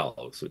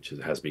themselves, which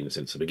has been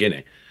since the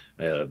beginning.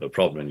 The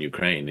problem in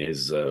Ukraine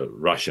is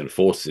Russian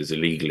forces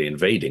illegally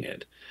invading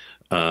it.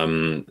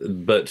 And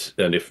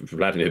if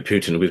Vladimir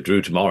Putin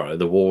withdrew tomorrow,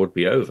 the war would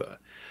be over.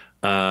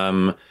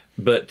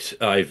 But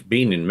I've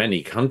been in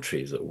many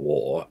countries at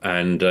war,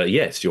 and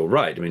yes, you're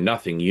right. I mean,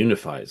 nothing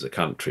unifies a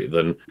country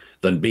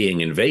than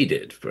being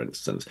invaded, for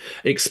instance.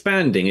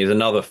 Expanding is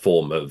another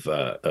form of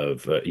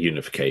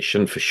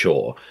unification, for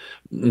sure.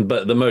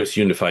 But the most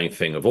unifying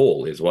thing of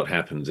all is what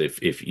happens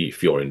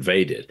if you're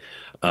invaded.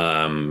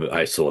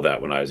 I saw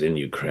that when I was in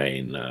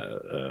Ukraine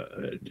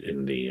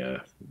in the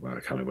I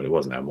can't remember when it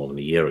was now, more than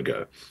a year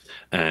ago.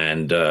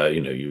 And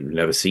you've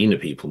never seen a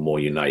people more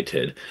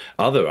united.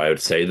 I would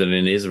say, than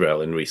in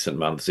Israel in recent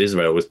months.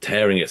 Israel was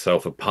tearing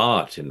itself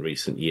apart in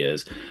recent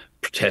years,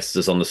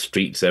 protesters on the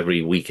streets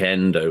every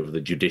weekend over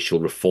the judicial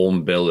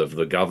reform bill of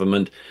the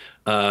government.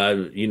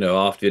 After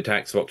the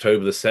attacks of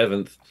October the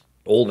 7th,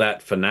 all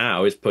that for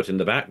now is put in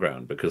the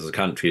background because the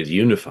country is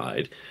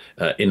unified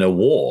in a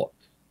war.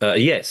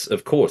 Yes,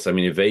 of course. I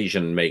mean,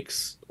 evasion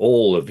makes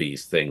all of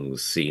these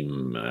things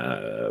seem,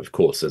 of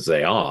course, as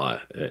they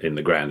are in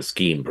the grand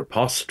scheme,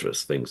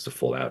 preposterous things to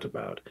fall out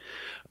about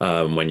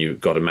when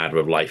you've got a matter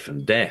of life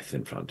and death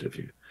in front of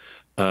you.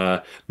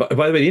 But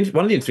by the way,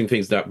 one of the interesting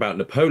things about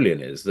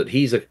Napoleon is that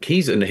he's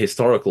a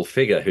historical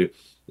figure who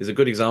is a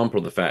good example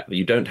of the fact that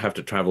you don't have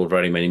to travel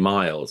very many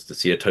miles to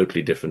see a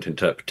totally different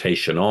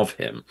interpretation of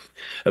him.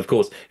 Of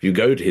course, if you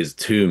go to his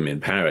tomb in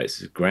Paris,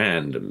 his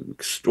grand and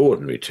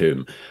extraordinary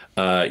tomb,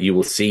 you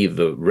will see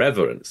the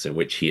reverence in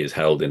which he is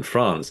held in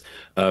France.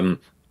 In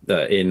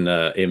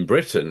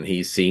Britain,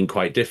 he's seen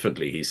quite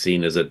differently. He's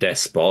seen as a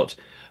despot,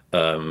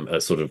 a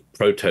sort of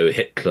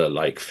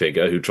proto-Hitler-like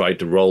figure who tried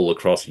to roll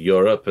across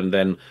Europe and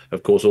then,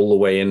 of course, all the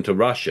way into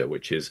Russia,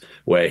 which is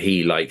where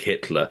he, like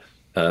Hitler,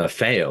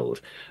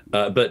 failed.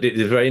 But it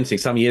is very interesting.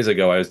 Some years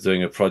ago, I was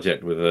doing a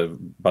project with a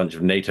bunch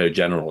of NATO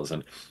generals,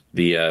 and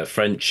the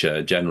French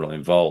general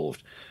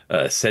involved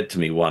said to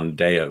me one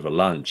day over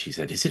lunch, he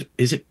said,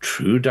 is it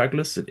true,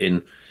 Douglas, that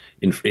in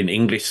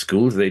English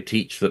schools they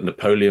teach that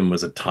Napoleon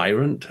was a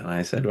tyrant? And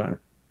I said, well,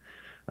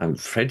 I'm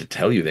afraid to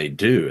tell you they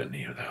do. And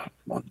he was, oh,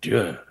 mon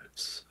Dieu.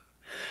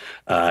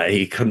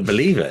 He couldn't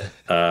believe it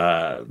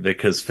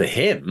because for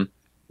him,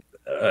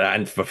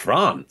 and for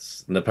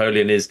France,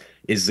 Napoleon is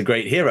the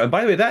great hero. And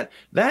by the way,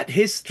 that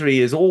history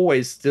is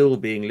always still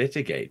being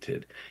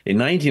litigated. In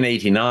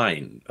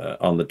 1989,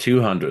 on the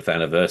 200th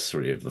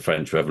anniversary of the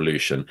French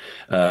Revolution,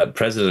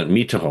 President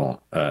Mitterrand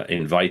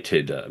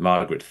invited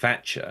Margaret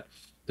Thatcher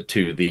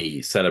to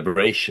the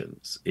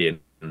celebrations in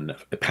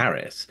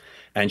Paris,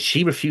 and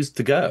she refused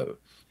to go.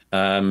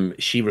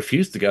 She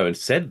refused to go and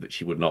said that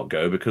she would not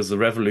go because the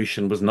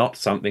revolution was not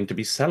something to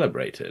be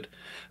celebrated.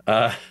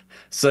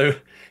 So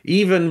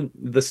even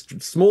the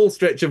small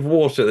stretch of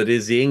water that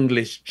is the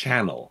English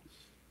Channel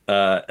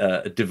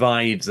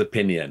divides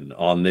opinion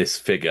on this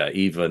figure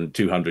even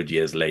 200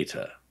 years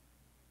later.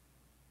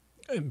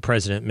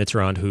 President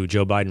Mitterrand, who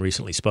Joe Biden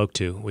recently spoke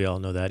to, we all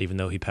know that, even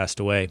though he passed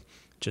away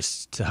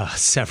just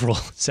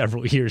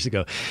several years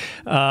ago.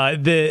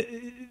 Out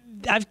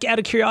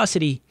of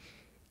curiosity,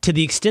 to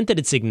the extent that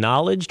it's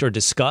acknowledged or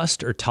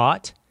discussed or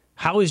taught,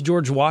 how is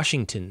George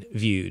Washington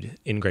viewed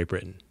in Great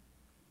Britain?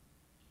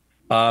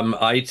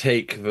 I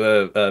take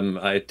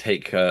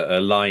a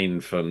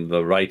line from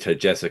the writer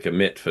Jessica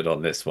Mitford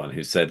on this one,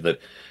 who said that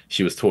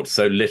she was taught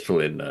so little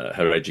in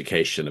her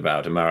education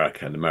about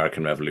America and the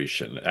American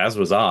Revolution, as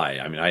was I.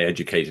 I mean, I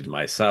educated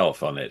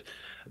myself on it,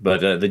 but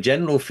the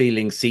general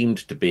feeling seemed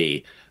to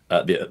be,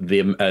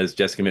 as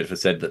Jessica Mitford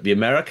said, that the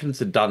Americans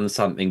had done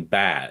something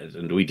bad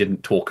and we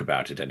didn't talk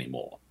about it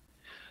anymore.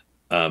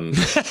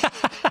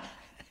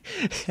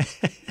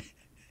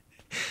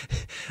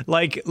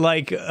 like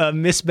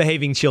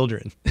misbehaving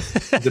children.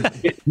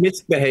 The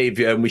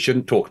misbehavior, and we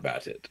shouldn't talk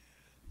about it.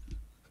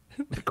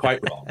 Quite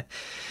wrong.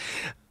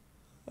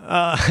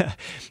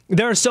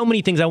 There are so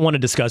many things I want to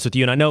discuss with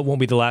you, and I know it won't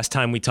be the last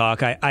time we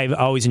talk. I've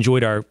always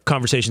enjoyed our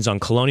conversations on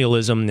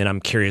colonialism, and I'm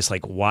curious,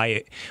 like,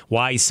 why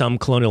some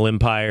colonial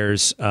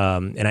empires,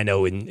 and I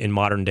know in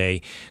modern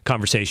day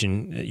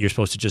conversation, you're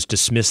supposed to just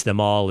dismiss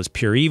them all as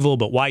pure evil,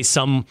 but why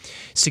some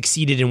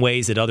succeeded in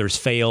ways that others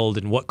failed,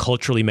 and what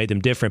culturally made them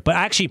different. But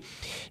actually,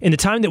 in the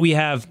time that we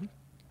have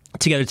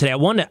together today, I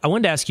wanted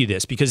to ask you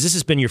this, because this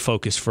has been your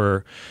focus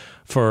for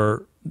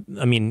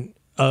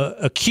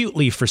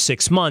acutely for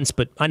 6 months,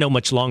 but I know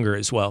much longer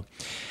as well.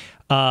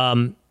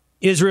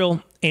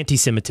 Israel,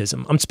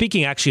 anti-Semitism. I'm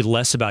speaking actually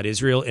less about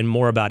Israel and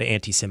more about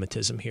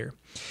anti-Semitism here.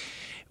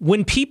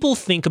 When people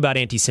think about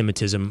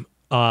anti-Semitism,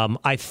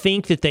 I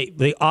think that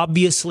they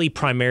obviously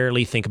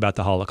primarily think about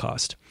the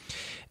Holocaust.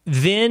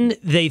 Then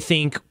they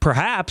think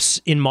perhaps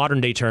in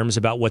modern day terms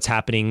about what's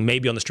happening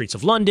maybe on the streets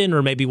of London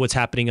or maybe what's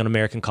happening on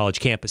American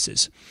college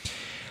campuses.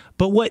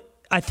 But what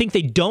I think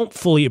they don't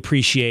fully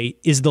appreciate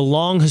is the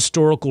long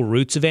historical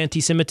roots of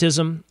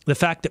anti-Semitism, the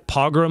fact that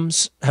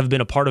pogroms have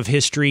been a part of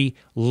history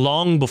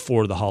long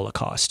before the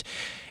Holocaust,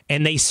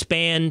 and they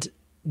spanned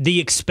the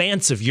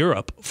expanse of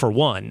Europe, for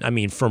one. I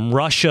mean, from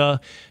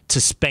Russia to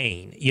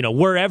Spain,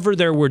 wherever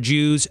there were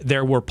Jews,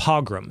 there were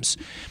pogroms.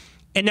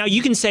 And now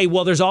you can say,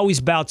 well, there's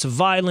always bouts of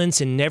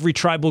violence, and every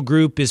tribal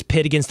group is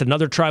pit against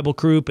another tribal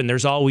group, and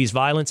there's always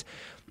violence.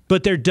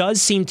 But there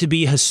does seem to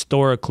be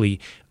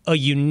historically a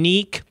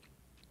unique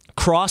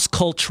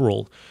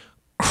cross-cultural,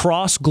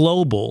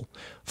 cross-global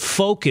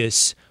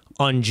focus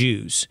on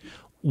Jews.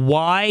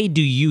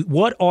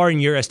 What are, in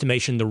your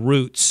estimation, the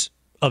roots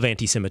of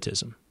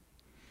anti-Semitism?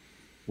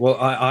 Well,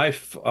 I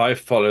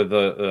follow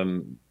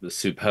the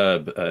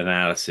superb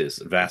analysis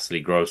Vasily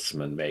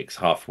Grossman makes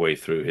halfway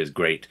through his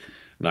great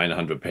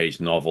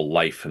 900-page novel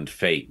Life and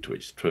Fate,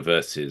 which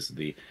traverses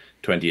the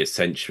 20th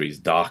century's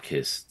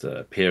darkest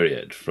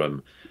period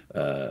from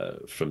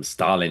from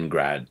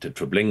Stalingrad to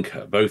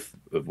Treblinka, both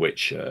of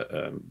which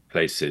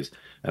places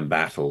and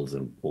battles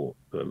and or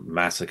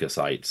massacre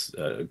sites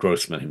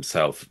Grossman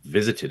himself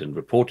visited and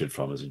reported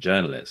from as a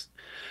journalist.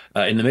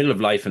 In the middle of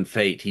Life and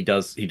Fate, he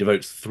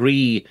devotes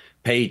 3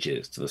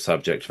 pages to the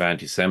subject of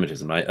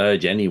anti-Semitism. I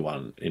urge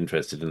anyone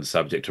interested in the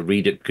subject to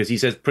read it, because he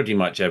says pretty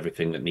much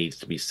everything that needs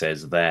to be said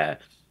there.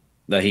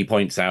 He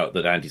points out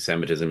that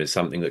anti-Semitism is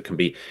something that can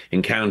be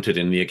encountered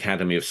in the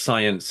Academy of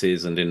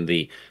Sciences and in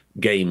the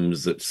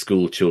games that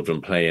school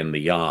children play in the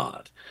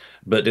yard.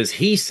 But as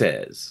he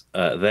says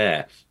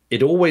there,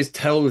 it always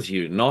tells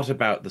you not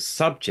about the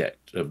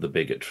subject of the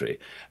bigotry,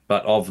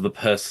 but of the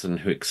person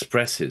who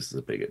expresses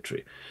the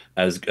bigotry.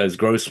 As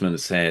Grossman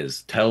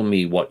says, tell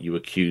me what you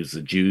accuse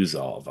the Jews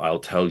of, I'll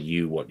tell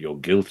you what you're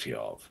guilty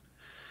of.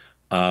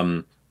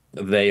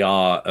 They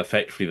are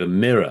effectively the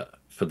mirror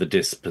for the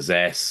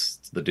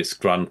dispossessed, the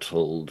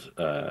disgruntled,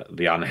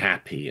 the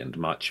unhappy, and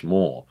much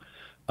more.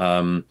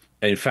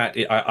 In fact,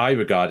 I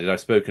regard it, I've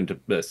spoken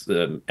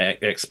to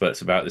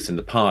experts about this in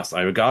the past,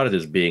 I regard it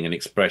as being an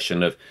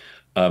expression of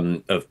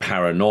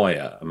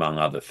paranoia, among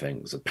other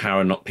things.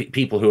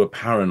 People who are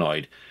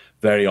paranoid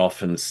very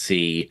often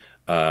see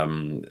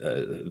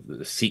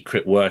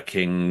secret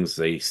workings,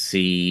 they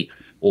see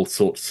all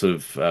sorts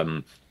of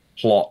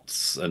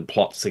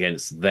plots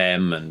against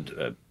them,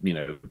 and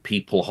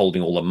people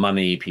holding all the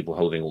money, people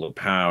holding all the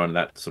power, and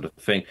that sort of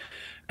thing.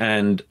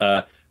 And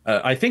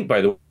I think,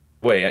 by the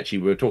way, actually,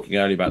 we were talking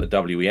earlier about the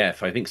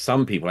WEF. I think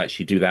some people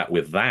actually do that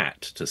with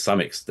that to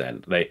some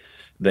extent.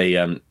 They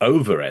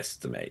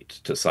overestimate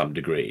to some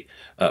degree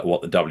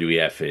what the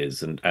WEF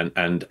is,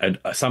 and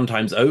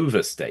sometimes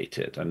overstate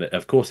it. And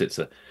of course, it's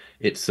an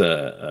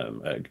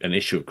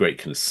issue of great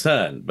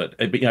concern. But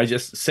I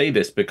just say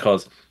this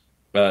because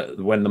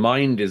when the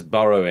mind is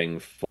burrowing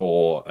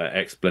for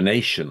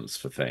explanations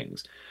for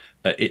things,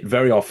 it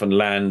very often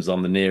lands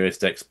on the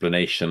nearest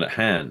explanation at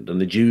hand,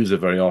 and the Jews are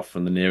very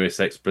often the nearest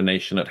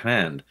explanation at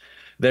hand.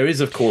 There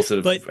is, of course,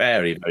 a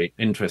very, very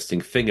interesting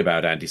thing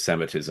about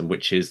anti-Semitism,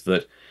 which is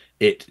that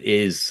it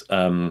is,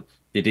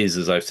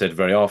 as I've said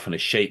very often, a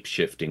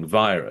shape-shifting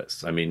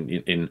virus. I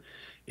mean,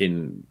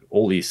 in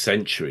all these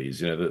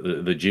centuries,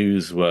 the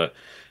Jews were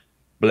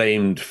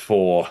blamed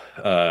for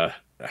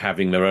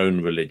having their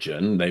own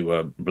religion. They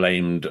were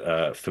blamed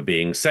for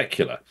being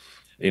secular.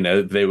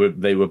 They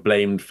were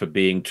blamed for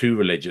being too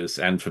religious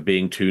and for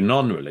being too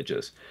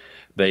non-religious.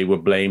 They were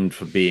blamed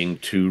for being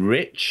too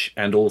rich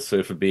and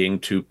also for being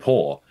too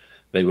poor.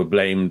 They were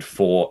blamed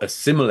for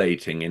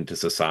assimilating into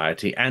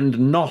society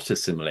and not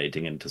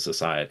assimilating into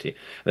society.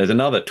 There's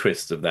another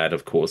twist of that,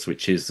 of course,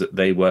 which is that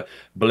they were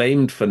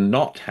blamed for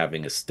not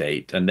having a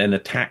state and then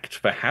attacked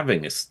for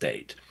having a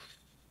state.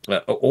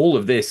 All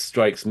of this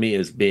strikes me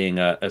as being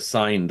a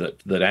sign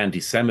that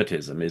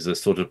anti-Semitism is a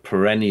sort of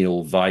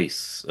perennial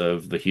vice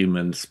of the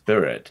human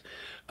spirit.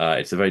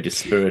 It's a very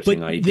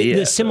dispiriting idea.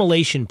 The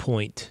assimilation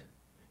point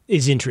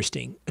is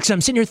interesting, because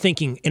I'm sitting here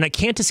thinking, and I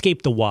can't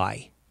escape the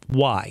why.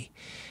 Why?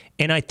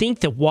 And I think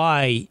that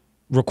why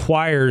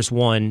requires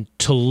one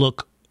to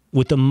look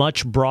with a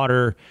much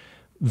broader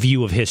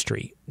view of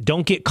history.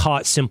 Don't get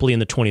caught simply in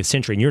the 20th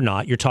century, and you're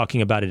not. You're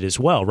talking about it as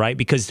well, right?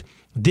 Because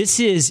this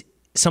is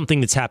something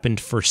that's happened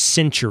for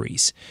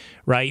centuries,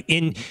 right?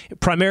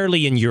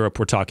 Primarily in Europe,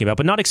 we're talking about,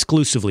 but not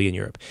exclusively in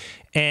Europe.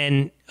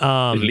 And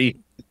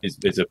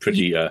is a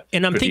pretty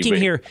and I'm thinking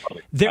here,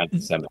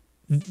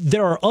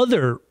 there are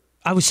other.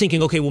 I was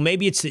thinking, okay, well,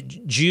 maybe it's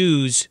that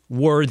Jews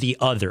were the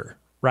other,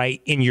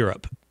 right, in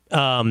Europe.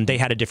 They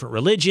had a different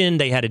religion,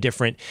 they had a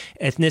different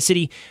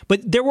ethnicity, but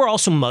there were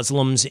also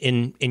Muslims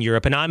in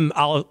Europe. And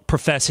I'll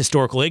profess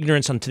historical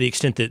ignorance to the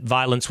extent that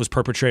violence was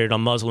perpetrated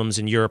on Muslims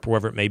in Europe,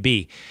 wherever it may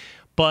be.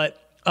 But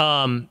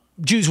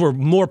Jews were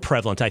more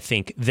prevalent, I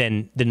think,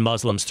 than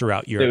Muslims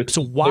throughout Europe.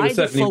 So why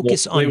the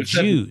focus on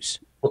Jews?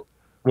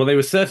 Well, they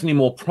were certainly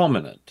more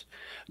prominent.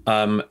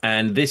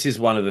 And this is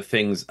one of the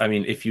things, I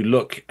mean, if you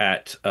look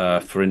at,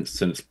 for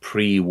instance,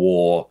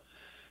 pre-war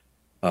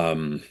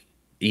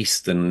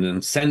Eastern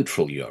and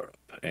Central Europe,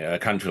 a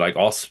country like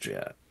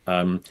Austria,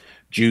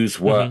 Jews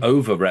were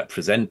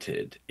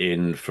overrepresented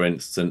in, for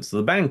instance,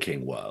 the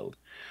banking world.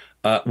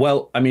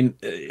 Well, I mean,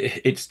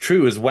 it's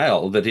true as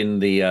well that in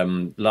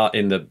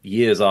the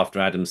years after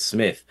Adam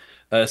Smith,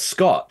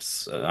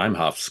 Scots, I'm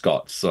half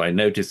Scots, so I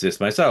noticed this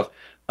myself,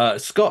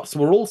 Scots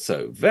were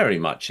also very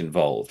much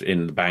involved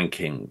in the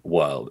banking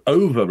world,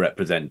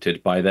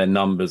 overrepresented by their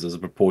numbers as a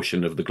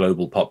proportion of the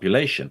global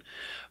population.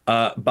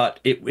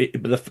 But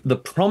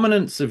the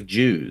prominence of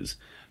Jews,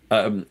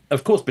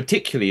 of course,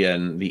 particularly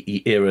in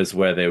the eras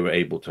where they were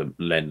able to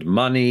lend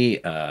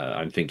money,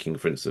 I'm thinking,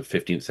 for instance,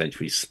 of 15th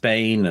century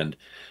Spain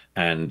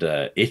and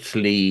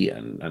Italy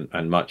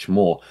and much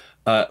more.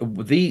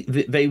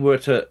 They were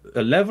to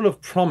a level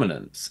of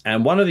prominence.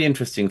 And one of the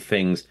interesting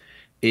things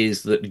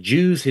is that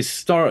Jews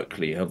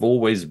historically have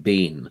always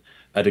been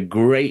at a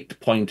great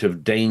point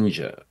of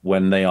danger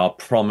when they are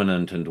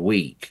prominent and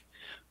weak.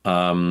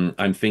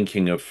 I'm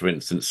thinking of, for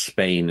instance,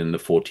 Spain in the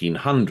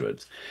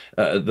 1400s.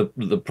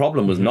 The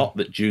problem was not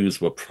that Jews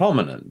were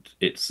prominent;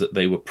 it's that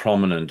they were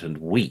prominent and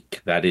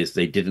weak. That is,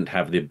 they didn't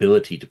have the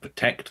ability to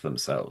protect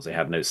themselves. They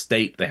had no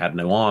state, they had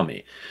no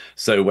army.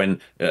 So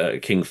when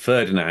King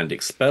Ferdinand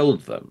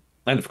expelled them,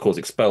 and of course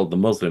expelled the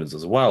Muslims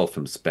as well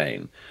from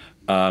Spain.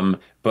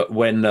 But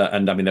when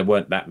and I mean there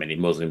weren't that many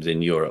Muslims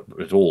in Europe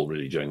at all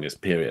really during this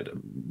period.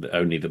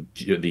 Only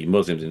the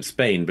Muslims in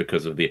Spain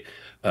because of the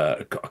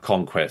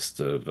conquest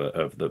of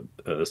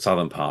the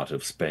southern part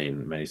of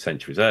Spain many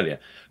centuries earlier.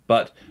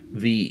 But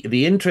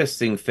the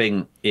interesting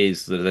thing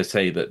is that they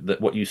say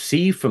that what you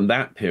see from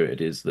that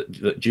period is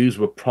that Jews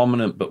were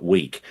prominent but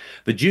weak.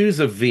 The Jews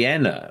of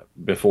Vienna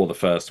before the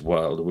First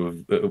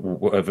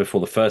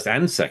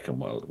and Second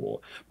World War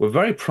were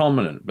very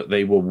prominent, but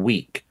they were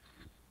weak.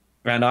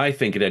 And I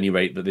think, at any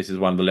rate, that this is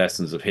one of the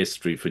lessons of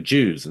history for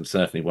Jews, and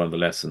certainly one of the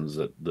lessons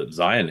that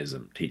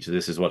Zionism teaches.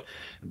 This is what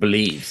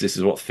believes. This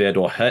is what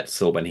Theodor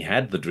Herzl, when he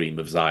had the dream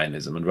of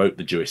Zionism and wrote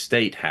The Jewish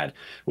State, had,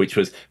 which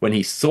was when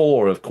he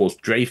saw, of course,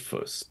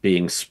 Dreyfus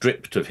being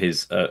stripped of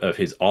his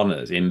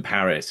honors in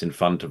Paris in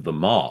front of the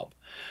mob.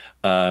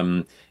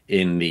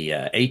 In the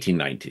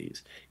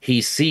 1890s,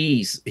 he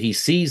sees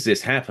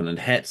this happen, and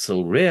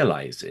Herzl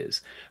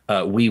realizes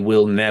we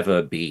will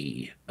never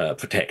be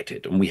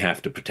protected, and we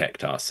have to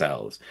protect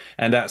ourselves.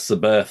 And that's the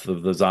birth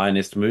of the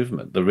Zionist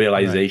movement, the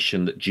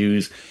realization that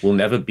Jews will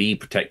never be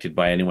protected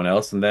by anyone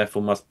else, and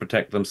therefore must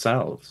protect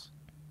themselves.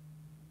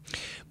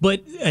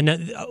 But and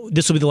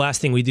this will be the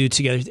last thing we do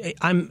together.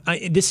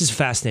 This is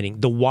fascinating.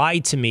 The why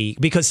to me,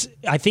 because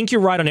I think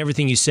you're right on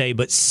everything you say,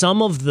 but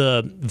some of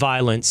the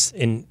violence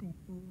and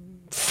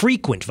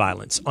frequent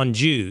violence on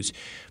Jews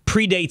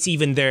predates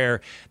even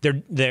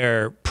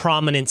their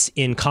prominence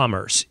in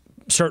commerce,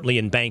 certainly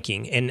in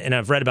banking. And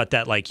I've read about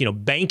that, like,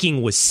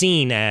 banking was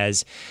seen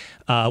as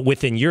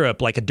within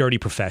Europe like a dirty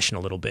profession a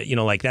little bit,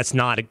 like that's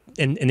not,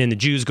 and then the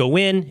Jews go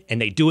in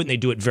and they do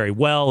it very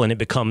well, and it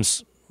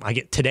becomes,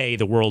 today,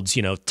 the world's,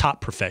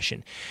 top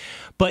profession.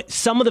 But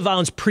some of the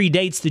violence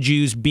predates the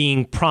Jews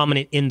being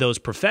prominent in those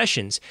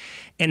professions.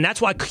 And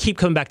that's why I keep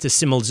coming back to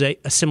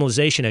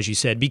assimilation, as you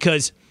said,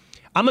 because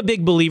I'm a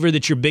big believer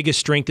that your biggest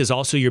strength is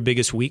also your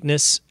biggest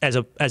weakness as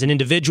an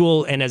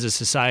individual and as a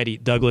society,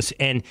 Douglas.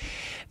 And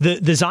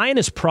the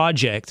Zionist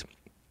project,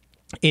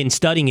 in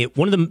studying it,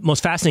 one of the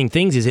most fascinating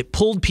things is it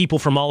pulled people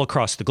from all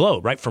across the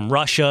globe, right, from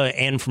Russia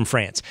and from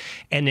France,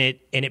 and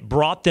it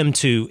brought them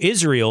to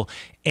Israel,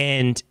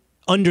 and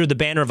under the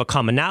banner of a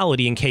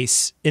commonality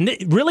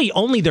really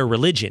only their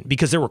religion,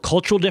 because there were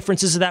cultural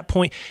differences at that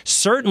point.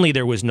 Certainly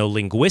there was no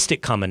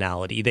linguistic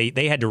commonality.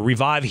 They had to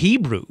revive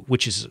Hebrew,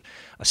 which is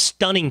a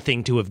stunning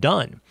thing to have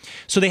done.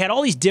 So they had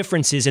all these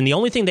differences, and the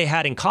only thing they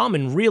had in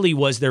common really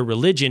was their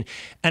religion.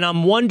 And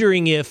I'm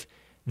wondering if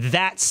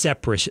that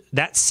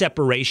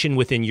separation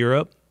within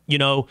Europe,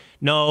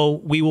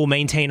 no, we will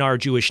maintain our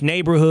Jewish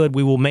neighborhood.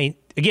 We will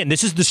again,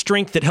 this is the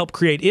strength that helped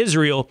create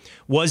Israel.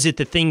 Was it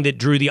the thing that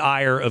drew the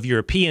ire of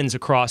Europeans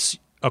across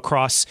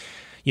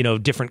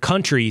different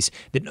countries,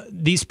 that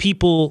these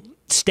people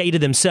stay to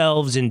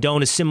themselves and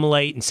don't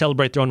assimilate and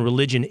celebrate their own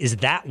religion? Is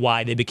that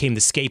why they became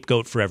the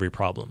scapegoat for every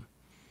problem?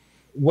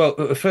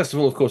 Well, first of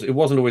all, of course, it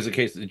wasn't always the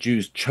case that the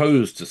Jews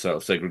chose to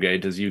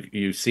self-segregate, as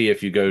you see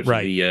if you go to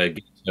the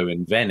ghetto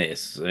in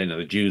Venice.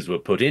 The Jews were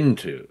put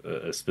into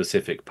a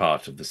specific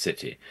part of the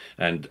city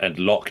and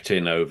locked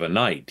in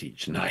overnight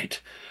each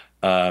night.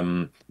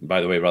 By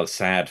the way, a rather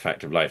sad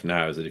fact of life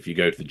now is that if you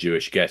go to the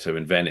Jewish ghetto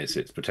in Venice,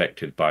 it's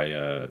protected by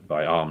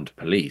armed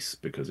police,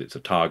 because it's a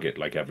target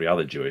like every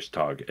other Jewish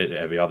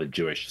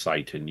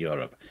site in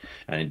Europe,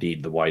 and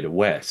indeed the wider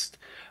West.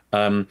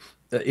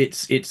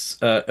 It's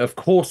of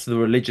course, the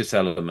religious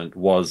element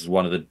was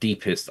one of the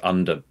deepest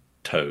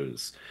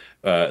undertows.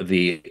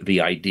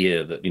 The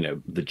idea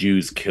that the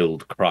Jews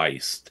killed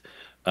Christ,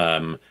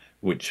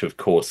 which of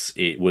course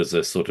it was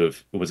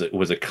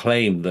a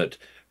claim that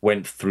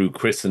went through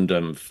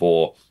Christendom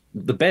for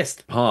the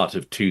best part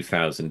of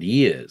 2,000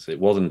 years. It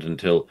wasn't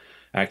until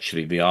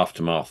actually the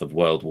aftermath of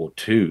World War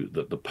II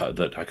that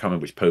I can't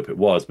remember which pope it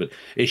was, but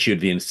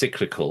issued the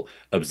encyclical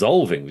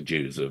absolving the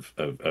Jews of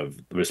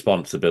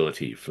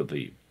responsibility for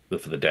the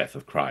death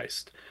of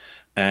Christ.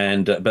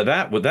 And but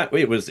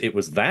it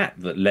was that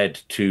led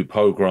to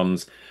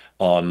pogroms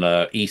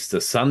on Easter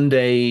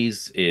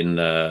Sundays in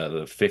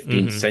the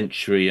 15th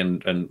century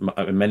and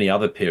many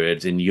other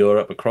periods in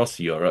Europe, across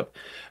Europe,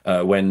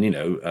 when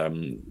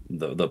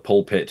the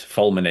pulpit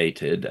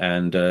fulminated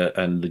and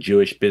the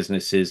Jewish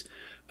businesses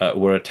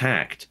were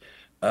attacked.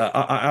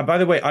 By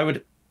the way, I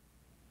would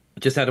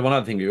just add one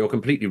other thing. You're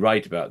completely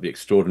right about the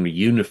extraordinary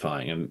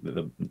unifying,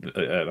 and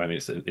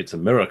it's a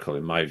miracle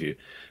in my view,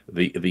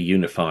 the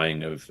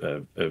unifying of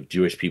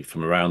Jewish people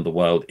from around the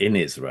world in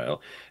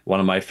Israel.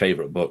 One of my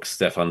favorite books,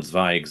 Stefan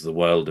Zweig's The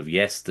World of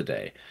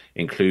Yesterday,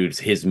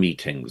 includes his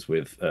meetings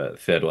with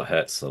Theodor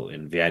Herzl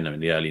in Vienna in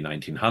the early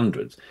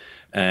 1900s.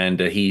 And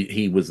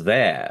he was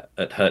there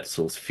at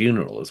Herzl's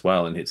funeral as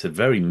well, and it's a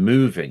very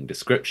moving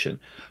description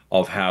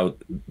of how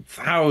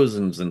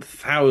thousands and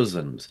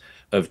thousands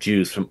of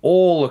Jews from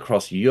all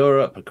across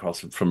Europe,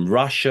 from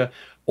Russia,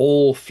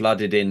 all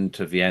flooded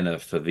into Vienna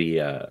for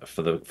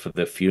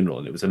the funeral,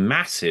 and it was a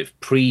massive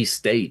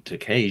pre-state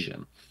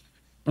occasion.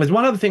 There's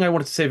one other thing I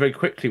wanted to say very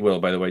quickly, Will,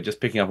 by the way,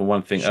 just picking up on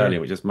one thing earlier,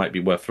 which just might be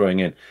worth throwing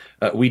in.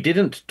 We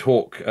didn't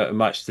talk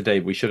much today,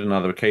 but we should on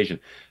another occasion,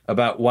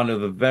 about one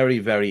of the very,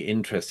 very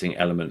interesting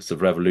elements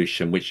of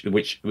revolution,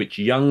 which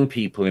young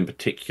people in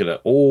particular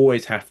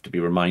always have to be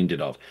reminded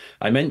of.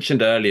 I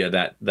mentioned earlier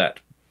that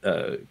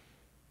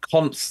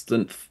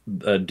constant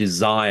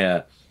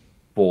desire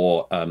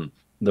for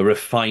the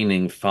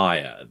refining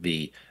fire,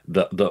 the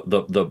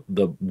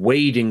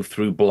wading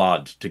through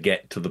blood to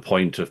get to the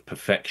point of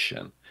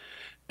perfection.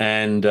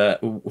 And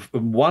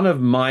one of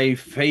my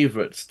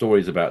favorite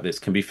stories about this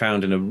can be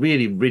found in a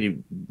really, really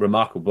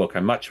remarkable book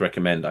I much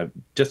recommend. I'm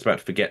just about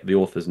to forget the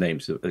author's name.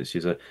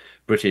 She's a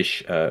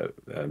British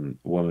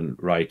woman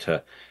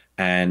writer,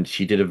 and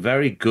she did a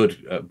very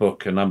good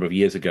book a number of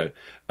years ago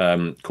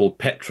called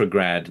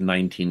Petrograd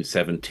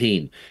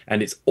 1917.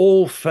 And it's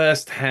all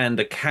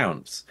first-hand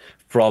accounts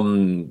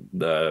from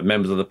the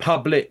members of the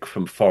public,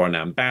 from foreign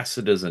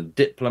ambassadors and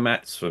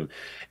diplomats, from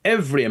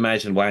every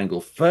imaginable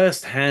angle,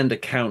 first-hand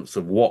accounts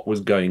of what was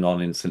going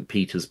on in St.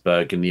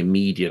 Petersburg in the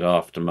immediate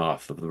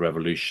aftermath of the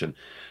revolution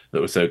that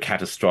was so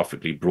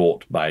catastrophically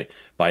brought by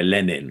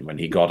Lenin when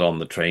he got on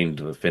the train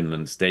to the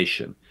Finland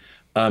station.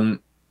 And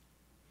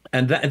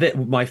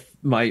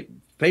my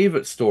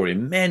favorite story,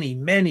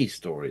 many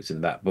stories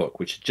in that book,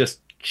 which are just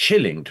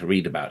chilling to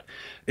read about.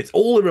 It's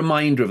all a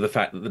reminder of the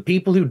fact that the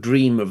people who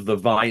dream of the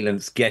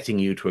violence getting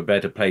you to a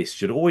better place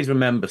should always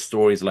remember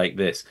stories like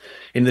this.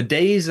 In the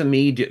days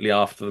immediately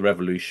after the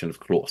revolution, of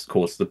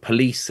course, the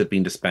police had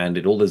been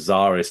disbanded, all the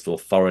Tsarist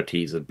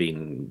authorities had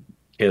been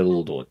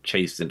killed or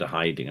chased into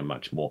hiding and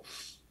much more.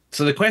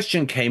 So the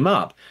question came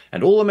up,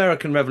 and all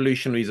American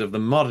revolutionaries of the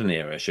modern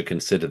era should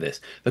consider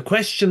this. The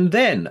question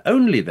then,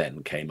 only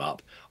then, came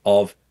up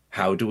of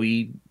how do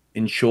we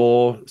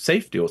ensure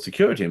safety or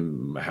security,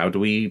 and how do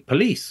we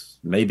police?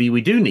 Maybe we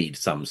do need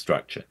some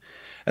structure.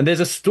 And there's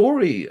a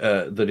story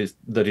that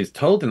is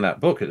told in that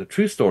book, a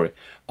true story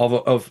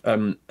of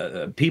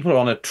people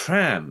on a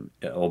tram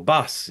or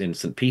bus in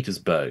St.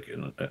 Petersburg,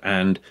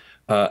 and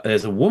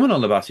there's a woman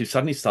on the bus who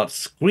suddenly starts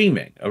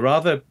screaming, a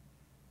rather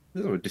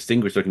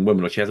distinguished-looking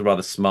woman, or she has a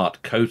rather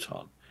smart coat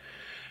on,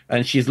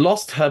 and she's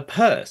lost her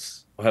purse.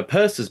 Her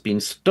purse has been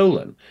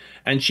stolen,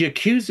 and she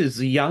accuses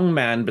the young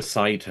man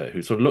beside her,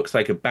 who sort of looks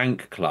like a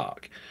bank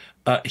clerk.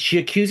 She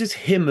accuses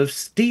him of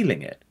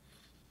stealing it.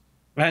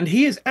 And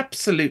he is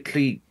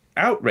absolutely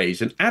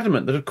outraged and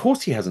adamant that, of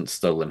course, he hasn't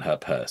stolen her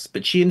purse.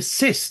 But she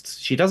insists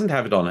she doesn't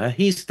have it on her.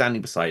 He's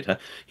standing beside her.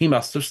 He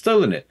must have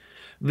stolen it.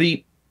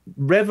 The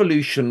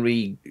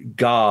revolutionary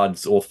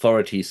guards,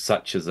 authorities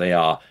such as they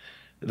are,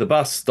 the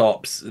bus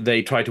stops,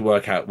 they try to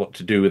work out what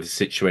to do with the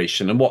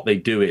situation. And what they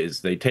do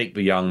is they take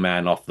the young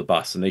man off the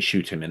bus and they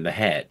shoot him in the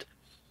head.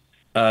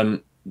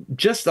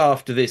 Just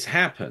after this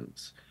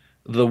happens,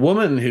 the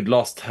woman who'd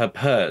lost her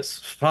purse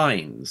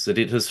finds that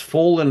it has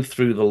fallen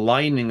through the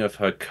lining of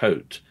her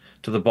coat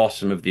to the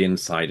bottom of the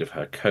inside of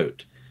her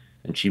coat.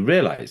 And she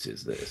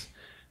realizes this.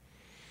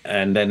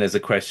 And then there's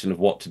a question of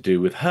what to do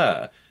with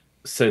her.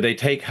 So they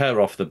take her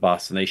off the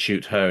bus and they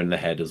shoot her in the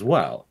head as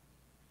well.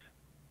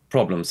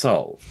 Problem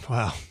solved.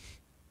 Wow.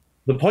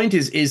 The point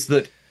is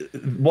that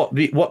what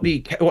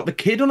the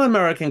kid on an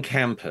American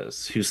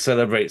campus who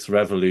celebrates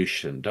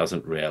revolution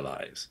doesn't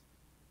realize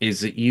is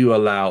that you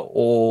allow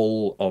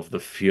all of the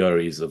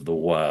furies of the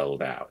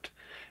world out.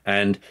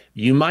 And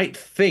you might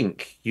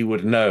think you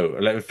would know.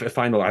 A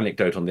final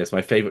anecdote on this.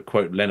 My favorite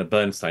quote, Leonard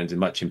Bernstein's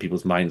much in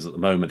people's minds at the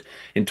moment.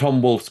 In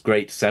Tom Wolfe's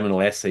great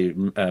seminal essay,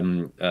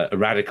 A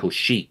Radical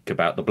Chic,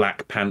 about the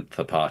Black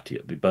Panther Party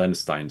at the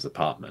Bernstein's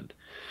apartment,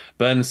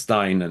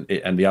 Bernstein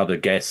and the other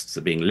guests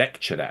are being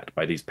lectured at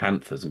by these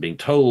Panthers and being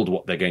told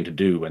what they're going to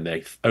do when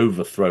they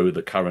overthrow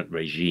the current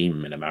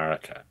regime in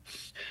America.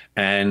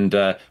 And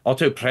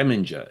Otto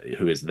Preminger,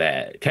 who is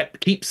there,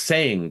 keeps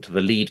saying to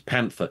the lead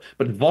Panther,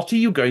 but what are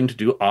you going to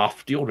do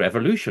after your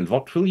revolution?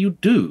 What will you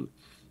do?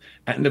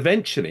 And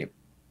eventually,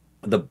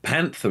 the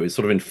Panther is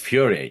sort of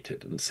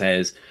infuriated and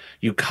says,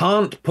 you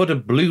can't put a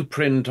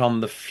blueprint on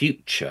the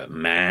future,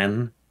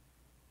 man.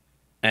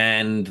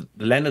 And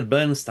Leonard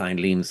Bernstein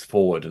leans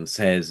forward and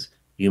says,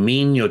 you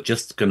mean you're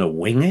just going to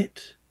wing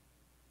it?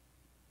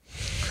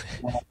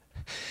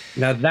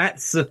 Now,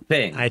 that's the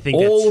thing. I think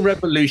all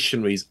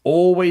revolutionaries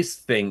always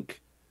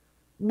think,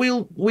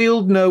 we'll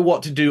know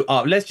what to do.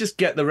 Let's just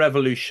get the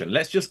revolution.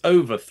 Let's just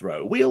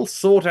overthrow. We'll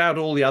sort out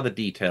all the other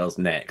details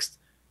next.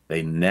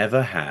 They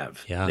never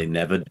have. Yeah. They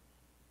never.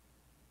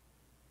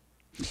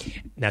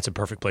 That's a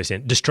perfect place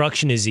in.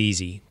 Destruction is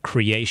easy.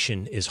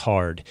 Creation is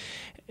hard.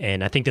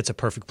 And I think that's a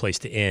perfect place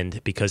to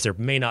end, because there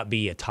may not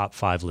be a top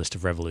 5 list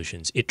of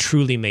revolutions. It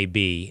truly may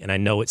be, and I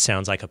know it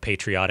sounds like a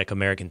patriotic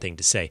American thing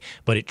to say,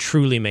 but it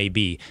truly may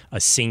be a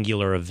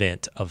singular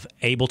event of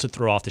able to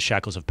throw off the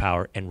shackles of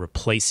power and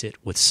replace it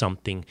with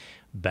something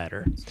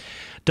better.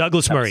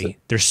 Douglas Murray,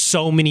 there's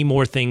so many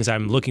more things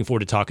I'm looking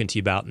forward to talking to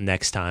you about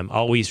next time.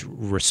 Always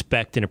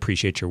respect and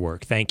appreciate your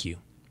work. Thank you.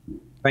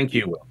 Thank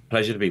you, Will.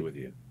 Pleasure to be with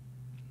you.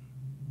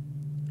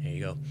 There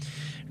you go.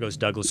 There goes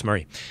Douglas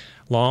Murray.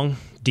 Long,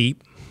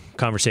 deep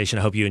conversation.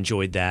 I hope you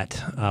enjoyed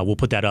that. We'll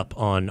put that up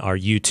on our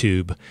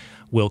YouTube,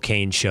 Will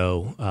Cain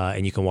Show,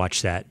 and you can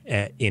watch that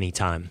at any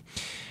time.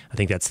 I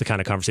think that's the kind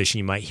of conversation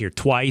you might hear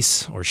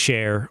twice or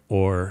share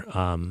or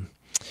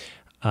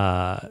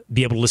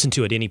be able to listen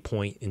to at any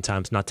point in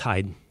time. It's not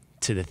tied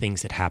to the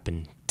things that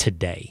happen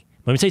today.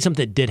 Let me tell you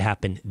something that did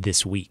happen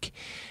this week,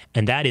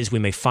 and that is we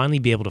may finally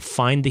be able to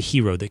find the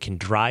hero that can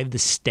drive the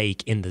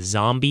stake in the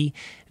zombie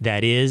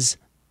that is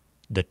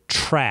the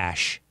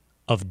trash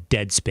of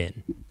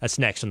Deadspin. That's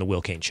next on The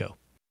Will Cain Show.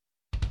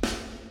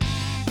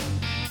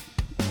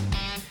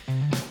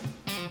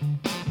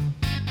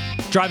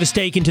 Drive a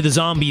stake into the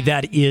zombie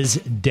that is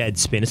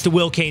Deadspin. It's The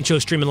Will Cain Show,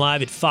 streaming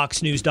live at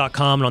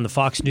foxnews.com and on the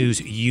Fox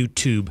News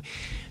YouTube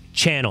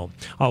channel.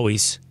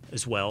 Always,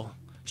 as well,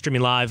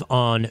 streaming live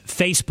on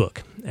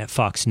Facebook at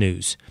Fox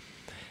News.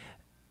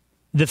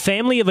 The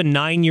family of a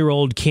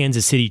 9-year-old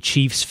Kansas City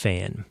Chiefs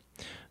fan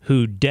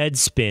who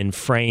Deadspin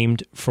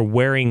framed for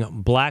wearing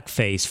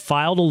blackface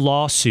filed a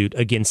lawsuit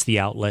against the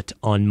outlet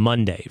on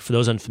Monday. For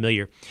those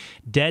unfamiliar,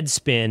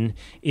 Deadspin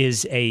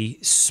is a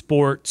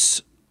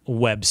sports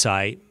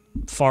website,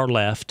 far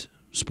left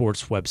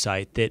sports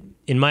website that,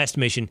 in my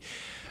estimation,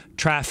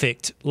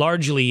 trafficked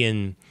largely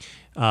in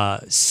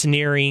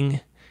sneering,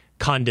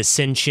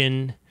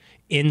 condescension,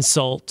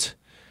 insult,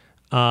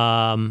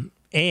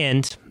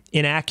 and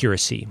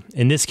inaccuracy.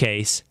 In this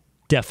case,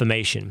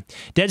 defamation.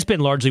 Deadspin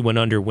largely went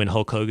under when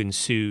Hulk Hogan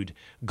sued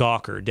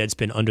Gawker,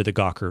 Deadspin under the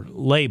Gawker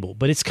label,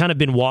 but it's kind of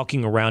been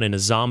walking around in a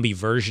zombie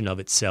version of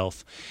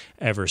itself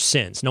ever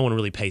since. No one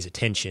really pays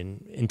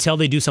attention until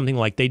they do something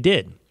like they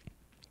did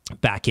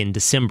back in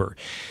December.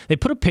 They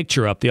put a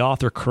picture up, the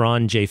author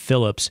Karan J.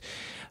 Phillips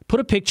put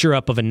a picture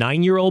up of a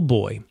 9-year-old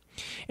boy,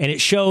 and it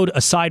showed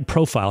a side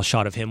profile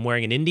shot of him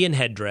wearing an Indian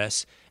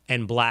headdress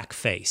and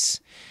blackface.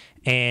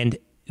 And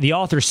the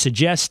author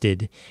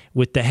suggested,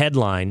 with the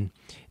headline,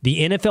 "The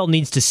NFL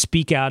needs to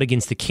speak out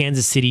against the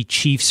Kansas City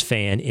Chiefs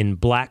fan in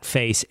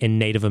blackface and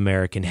Native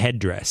American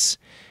headdress."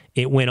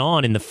 It went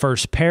on in the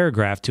first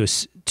paragraph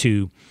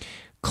to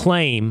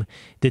claim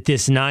that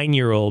this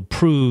 9-year-old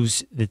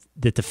proves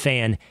that the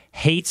fan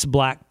hates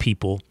black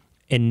people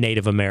and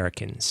Native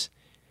Americans.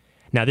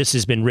 Now, this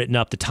has been written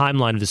up. The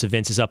timeline of this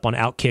event is up on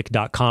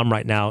Outkick.com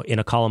right now in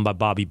a column by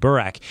Bobby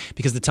Burak,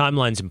 because the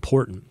timeline's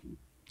important.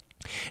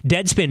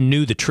 Deadspin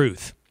knew the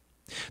truth.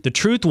 The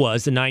truth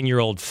was the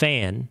 9-year-old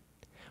fan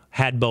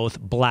had both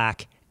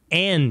black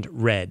and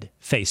red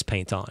face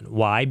paint on.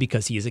 Why?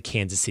 Because he is a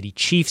Kansas City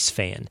Chiefs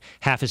fan.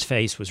 Half his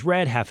face was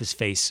red, half his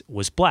face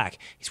was black.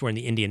 He's wearing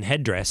the Indian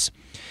headdress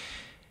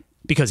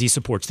because he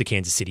supports the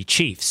Kansas City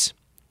Chiefs.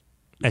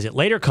 As it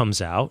later comes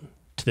out,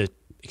 to the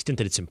extent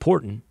that it's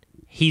important,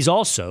 he's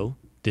also,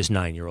 this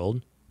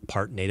 9-year-old,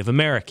 part Native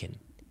American.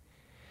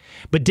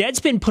 But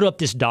Deadspin put up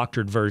this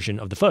doctored version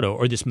of the photo,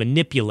 or this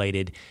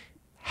manipulated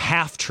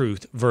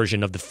half-truth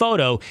version of the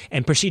photo,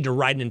 and proceeded to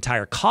write an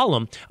entire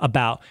column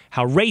about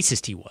how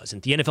racist he was,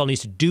 and the NFL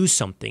needs to do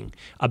something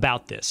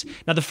about this.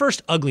 Now, the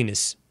first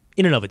ugliness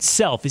in and of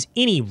itself is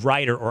any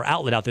writer or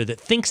outlet out there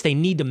that thinks they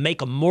need to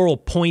make a moral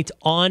point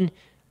on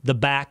the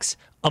backs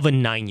of a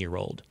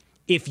 9-year-old.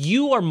 If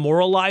you are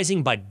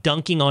moralizing by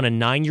dunking on a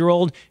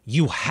 9-year-old,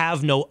 you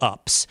have no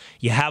ups.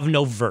 You have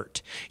no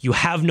vert. You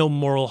have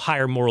no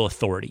higher moral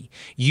authority.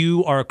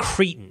 You are a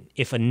cretin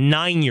if a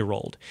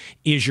 9-year-old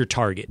is your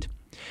target.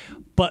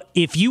 But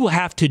if you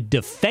have to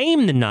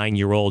defame the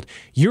 9-year-old,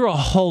 you're a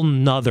whole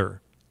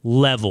nother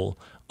level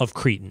of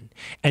cretin.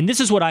 And this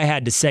is what I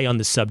had to say on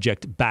the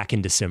subject back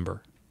in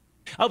December.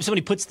 I hope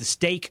somebody puts the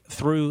stake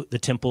through the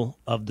temple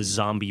of the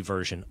zombie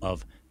version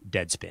of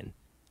Deadspin.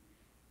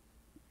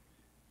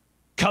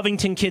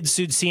 Covington kids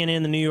sued CNN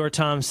and the New York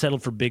Times,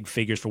 settled for big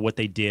figures for what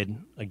they did.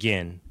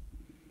 Again,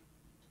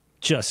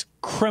 just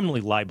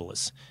criminally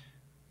libelous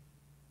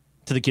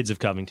to the kids of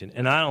Covington.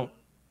 And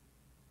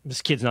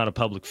this kid's not a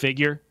public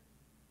figure.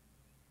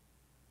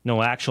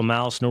 No actual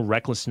malice, no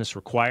recklessness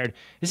required.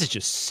 This is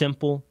just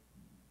simple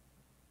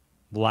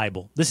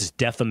libel. This is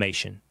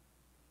defamation.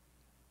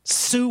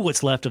 Sue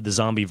what's left of the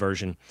zombie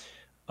version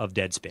of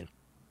Deadspin.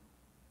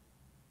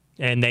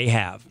 And they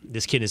have.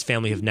 This kid and his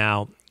family have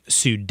now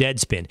sued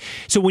Deadspin.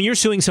 So when you're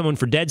suing someone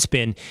for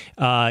Deadspin,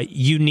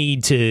 you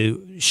need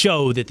to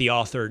show that the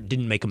author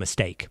didn't make a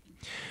mistake.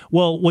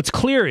 Well, what's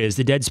clear is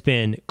that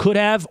Deadspin could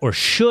have or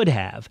should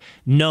have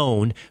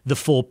known the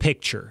full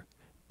picture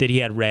that he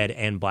had red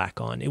and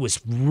black on. It was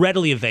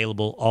readily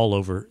available all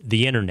over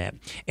the internet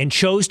and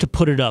chose to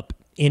put it up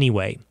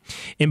anyway.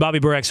 In Bobby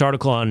Burak's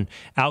article on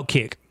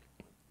Outkick,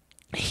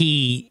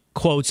 he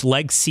quotes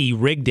Lexi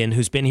Rigdon,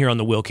 who's been here on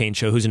the Will Cain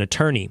Show, who's an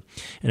attorney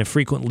and a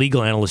frequent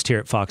legal analyst here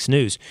at Fox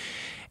News.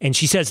 And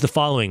she says the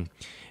following: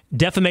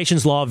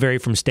 defamation's law vary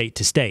from state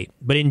to state,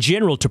 but in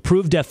general, to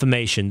prove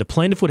defamation, the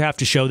plaintiff would have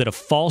to show that a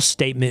false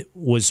statement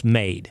was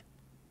made.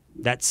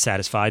 That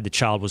satisfied the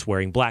child was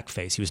wearing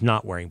blackface. He was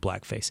not wearing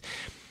blackface.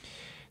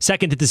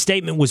 Second, that the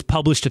statement was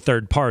published to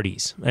third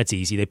parties. That's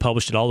easy. They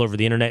published it all over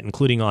the internet,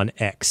 including on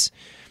X.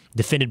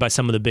 Defended by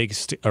some of the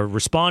biggest, or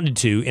responded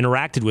to,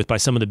 interacted with by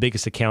some of the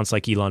biggest accounts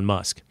like Elon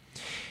Musk.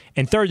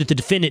 And third, that the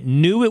defendant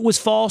knew it was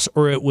false,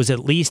 or it was at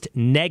least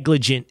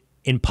negligent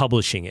in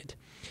publishing it.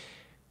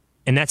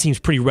 And that seems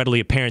pretty readily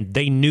apparent.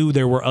 They knew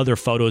there were other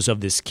photos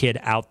of this kid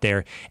out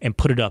there and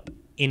put it up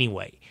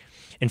anyway.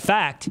 In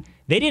fact,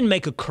 they didn't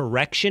make a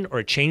correction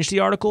or change the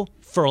article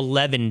for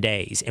 11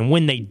 days. And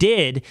when they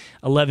did,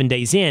 11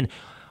 days in,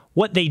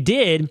 what they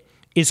did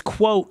is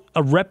quote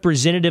a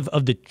representative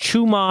of the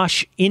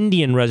Chumash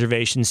Indian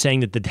reservation saying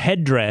that the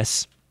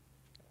headdress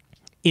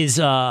is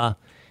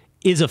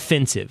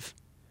offensive.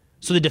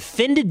 So they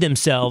defended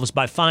themselves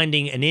by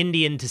finding an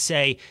Indian to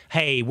say,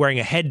 hey, wearing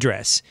a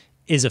headdress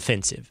is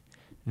offensive.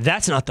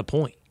 That's not the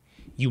point.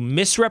 You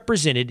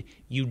misrepresented,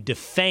 you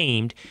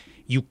defamed,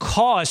 you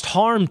caused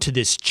harm to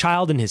this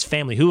child and his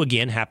family, who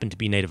again happened to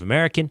be Native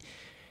American.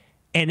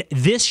 And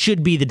this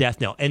should be the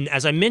death knell. And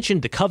as I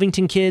mentioned, the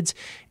Covington kids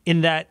in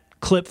that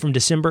clip from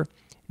December,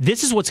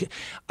 this is what's...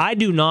 I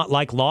do not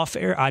like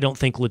lawfare. I don't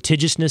think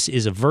litigiousness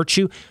is a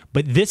virtue,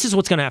 but this is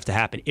what's going to have to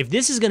happen. If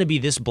this is going to be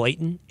this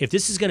blatant, if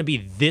this is going to be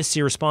this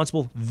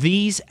irresponsible,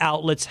 these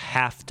outlets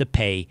have to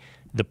pay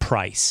the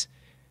price.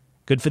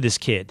 Good for this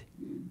kid.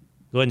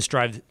 Go ahead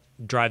and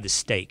drive the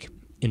stake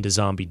into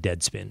zombie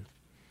Deadspin.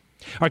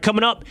 All right,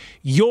 coming up,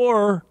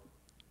 your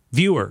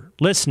viewer,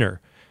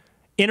 listener,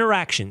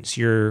 interactions,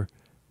 your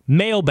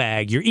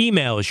mailbag, your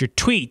emails, your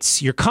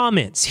tweets, your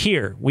comments.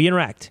 Here, we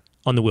interact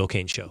on The Will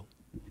Cain Show.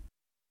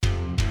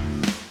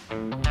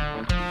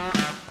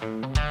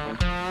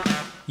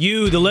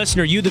 You, the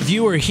listener, you, the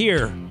viewer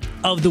here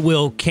of The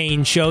Will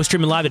Cain Show,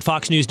 streaming live at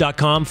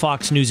foxnews.com,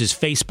 Fox News'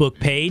 Facebook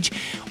page,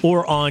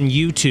 or on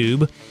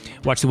YouTube.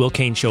 Watch The Will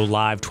Cain Show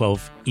live,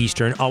 12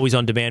 Eastern, always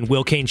on demand.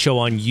 Will Cain Show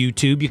on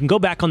YouTube. You can go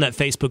back on that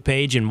Facebook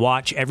page and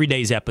watch every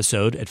day's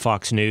episode at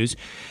Fox News.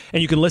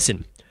 And you can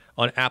listen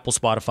on Apple,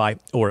 Spotify,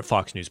 or at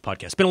Fox News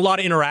Podcast. Been a lot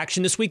of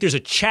interaction this week. There's a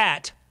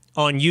chat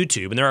on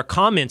YouTube, and there are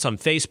comments on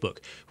Facebook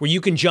where you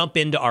can jump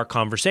into our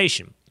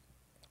conversation.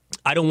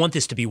 I don't want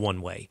this to be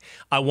one way.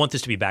 I want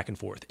this to be back and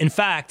forth. In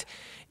fact,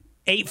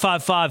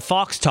 855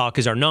 Fox Talk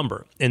is our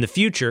number. In the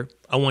future,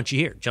 I want you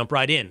here. Jump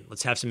right in.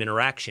 Let's have some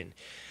interaction.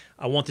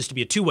 I want this to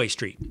be a two-way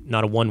street,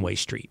 not a one-way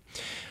street.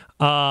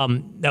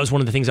 That was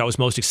one of the things I was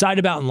most excited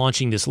about in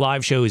launching this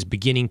live show, is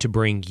beginning to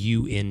bring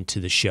you into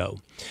the show.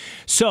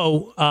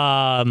 So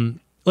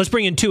let's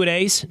bring in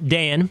two-a-days,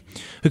 Dan,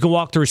 who can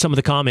walk through some of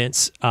the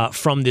comments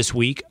from this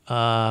week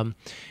and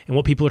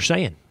what people are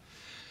saying.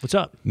 What's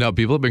up? No,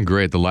 people have been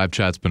great. The live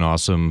chat's been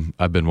awesome.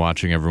 I've been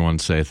watching everyone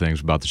say things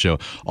about the show.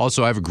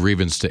 Also, I have a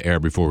grievance to air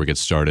before we get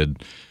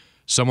started.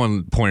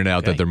 Someone pointed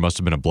out that there must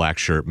have been a black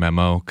shirt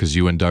memo because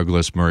you and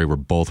Douglas Murray were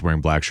both wearing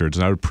black shirts.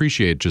 And I would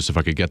appreciate just if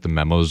I could get the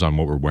memos on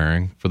what we're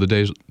wearing for the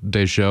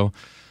day's show.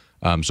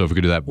 So if we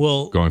could do that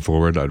going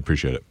forward, I'd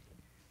appreciate it.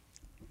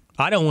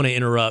 I don't want to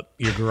interrupt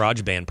your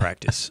garage band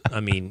practice. I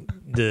mean,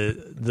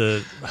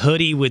 the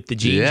hoodie with the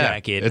jean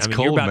jacket. It's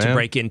cold, you're about to man.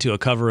 break into a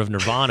cover of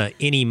Nirvana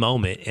any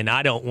moment, and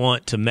I don't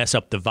want to mess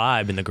up the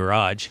vibe in the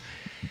garage.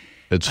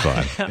 It's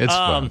fine. It's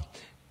fun.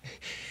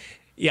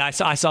 Yeah,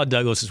 I saw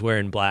Douglas is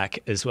wearing black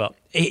as well.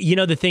 You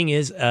know, the thing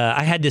is,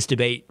 I had this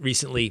debate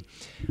recently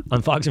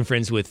on Fox and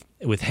Friends with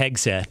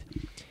Hegseth.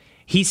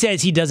 He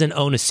says he doesn't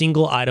own a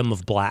single item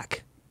of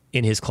black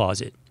in his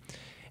closet.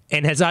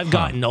 And as I've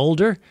gotten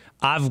older,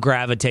 I've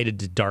gravitated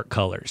to dark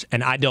colors,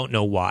 and I don't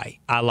know why.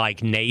 I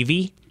like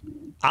navy.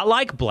 I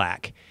like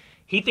black.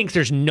 He thinks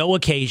there's no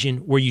occasion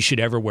where you should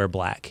ever wear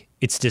black.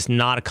 It's just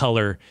not a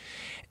color.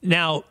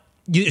 Now,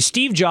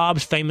 Steve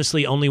Jobs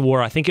famously only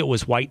wore, I think it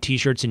was white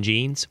T-shirts and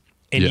jeans.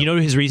 And you know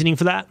his reasoning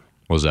for that?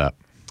 What was that?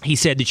 He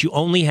said that you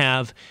only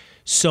have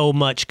so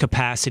much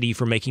capacity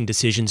for making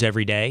decisions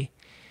every day.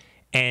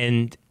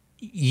 And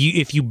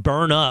if you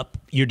burn up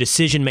your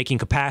decision-making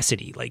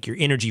capacity, like your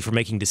energy for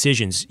making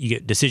decisions, you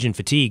get decision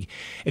fatigue.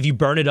 If you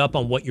burn it up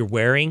on what you're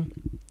wearing,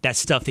 that's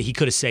stuff that he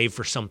could have saved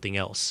for something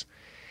else.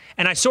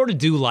 And I sort of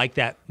do like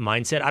that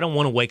mindset. I don't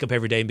want to wake up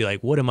every day and be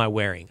like, what am I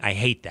wearing? I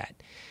hate that.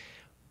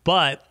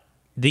 But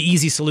the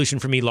easy solution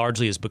for me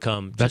largely has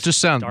become that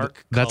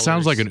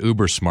sounds like an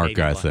uber smart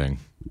guy black thing.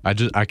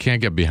 I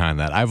can't get behind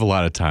that. I have a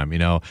lot of time. You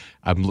know,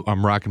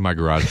 I'm rocking my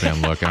garage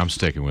band look, and I'm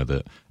sticking with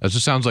it. That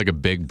just sounds like a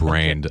big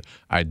brained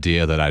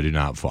idea that I do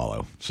not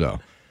follow. So,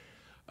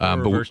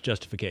 reverse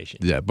justification.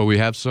 Yeah, but we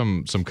have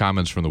some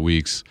comments from the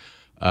weeks.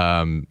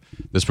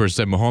 This person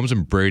said Mahomes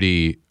and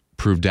Brady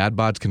prove dad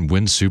bods can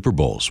win Super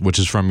Bowls, which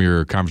is from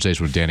your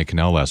conversation with Danny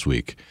Cannell last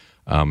week,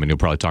 and you'll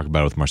probably talk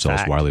about it with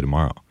Marcellus Wiley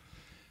tomorrow.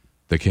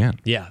 They can.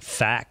 Yeah,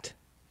 fact.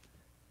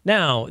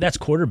 Now, that's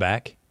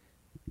quarterback.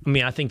 I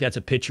mean, I think that's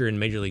a pitcher in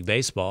Major League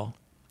Baseball.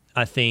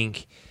 I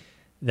think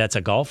that's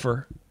a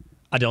golfer.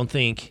 I don't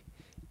think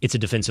it's a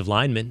defensive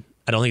lineman.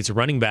 I don't think it's a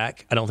running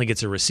back. I don't think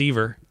it's a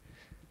receiver.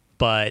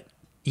 But,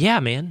 yeah,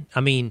 man,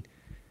 I mean,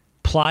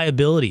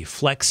 pliability,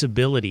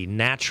 flexibility,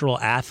 natural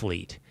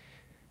athlete.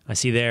 I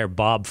see there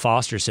Bob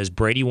Foster says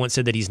Brady once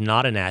said that he's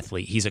not an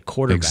athlete. He's a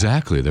quarterback.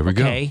 Exactly. There we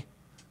go.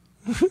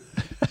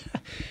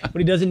 But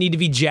he doesn't need to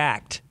be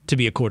jacked to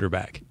be a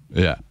quarterback.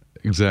 Yeah,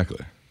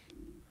 exactly.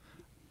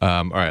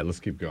 All right, let's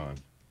keep going.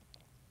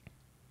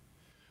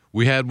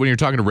 We had, when you were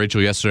talking to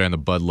Rachel yesterday on the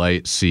Bud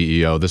Light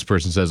CEO, this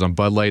person says, on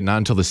Bud Light, not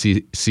until the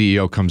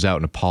CEO comes out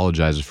and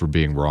apologizes for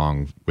being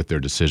wrong with their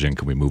decision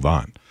can we move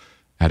on.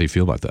 How do you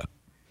feel about that?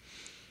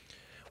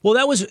 Well,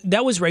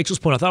 that was Rachel's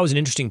point. I thought it was an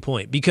interesting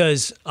point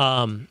because,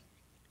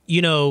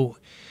 you know,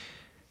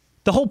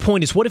 the whole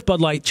point is what if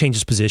Bud Light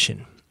changes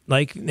position?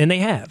 Like, and they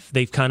have.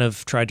 They've kind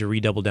of tried to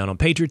redouble down on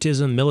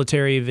patriotism,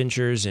 military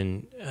ventures,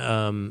 and,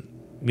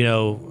 you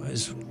know,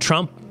 as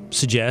Trump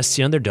suggests,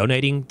 you know, they're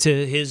donating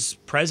to his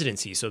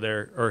presidency,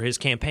 or his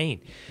campaign.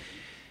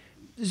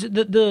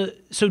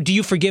 So do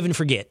you forgive and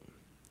forget?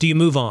 Do you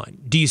move on?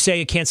 Do you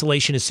say a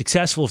cancellation is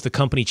successful if the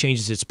company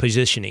changes its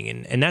positioning?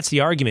 And that's the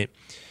argument.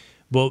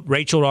 Well,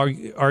 Rachel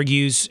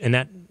argues, and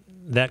that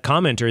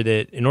commenter,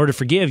 that in order to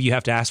forgive, you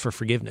have to ask for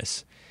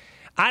forgiveness.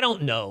 I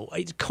don't know.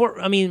 I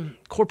mean,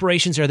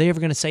 corporations, are they ever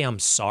going to say, I'm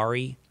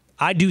sorry?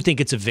 I do think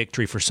it's a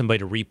victory for somebody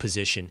to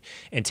reposition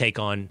and take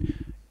on,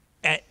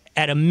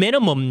 at a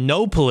minimum,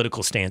 no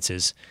political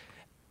stances.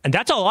 And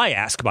that's all I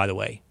ask, by the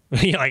way.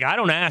 Like, I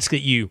don't ask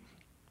that you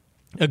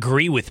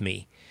agree with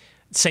me.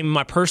 Same in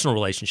my personal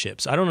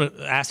relationships. I don't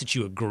ask that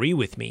you agree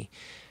with me.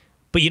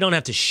 But you don't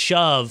have to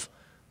shove,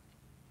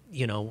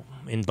 you know,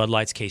 in Bud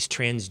Light's case,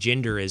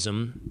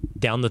 transgenderism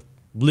down the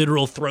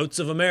literal throats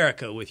of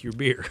America with your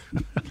beer.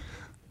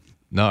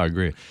 No, I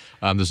agree.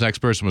 This next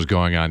person was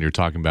going on. You're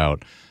talking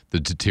about the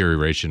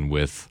deterioration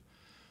with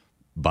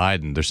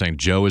Biden. They're saying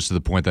Joe is to the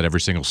point that every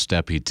single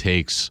step he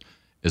takes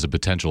is a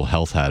potential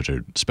health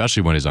hazard,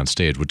 especially when he's on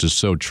stage, which is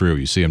so true.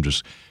 You see him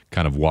just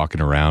kind of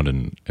walking around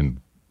and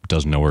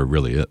doesn't know where it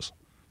really is.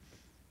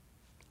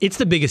 It's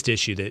the biggest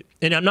issue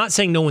and I'm not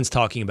saying no one's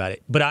talking about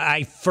it, but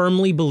I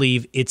firmly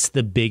believe it's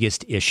the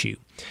biggest issue.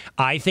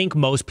 I think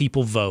most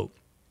people vote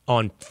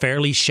on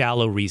fairly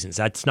shallow reasons.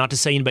 That's not to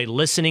say anybody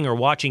listening or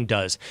watching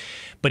does.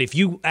 But if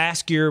you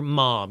ask your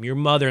mom, your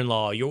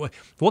mother-in-law,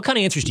 what kind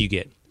of answers do you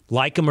get?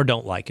 Like him or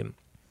don't like him?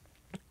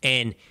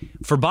 And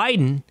for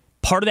Biden,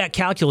 part of that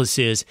calculus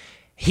is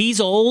he's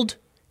old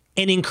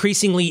and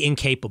increasingly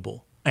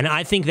incapable. And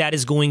I think that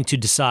is going to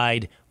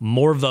decide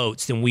more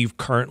votes than we've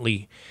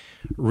currently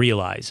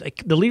realized.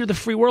 Like, the leader of the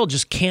free world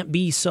just can't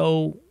be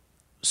so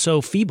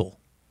feeble.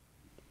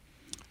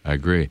 I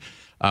agree.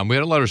 We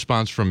had a lot of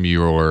response from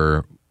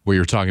where you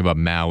were talking about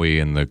Maui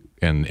and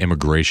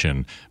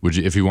immigration.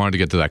 If you wanted to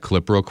get to that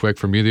clip real quick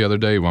from you the other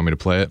day, you want me to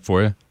play it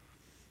for you?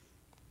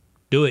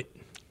 Do it.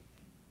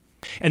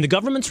 And the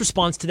government's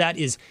response to that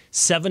is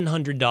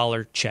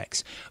 $700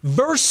 checks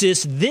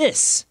versus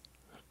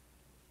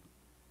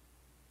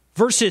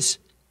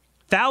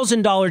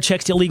 $1,000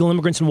 checks to illegal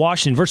immigrants in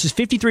Washington versus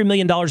 $53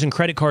 million in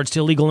credit cards to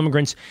illegal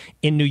immigrants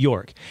in New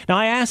York. Now,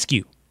 I ask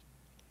you,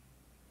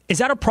 is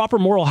that a proper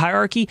moral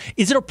hierarchy?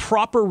 Is it a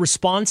proper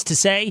response to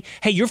say,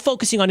 hey, you're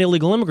focusing on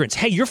illegal immigrants.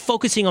 Hey, you're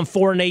focusing on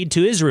foreign aid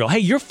to Israel. Hey,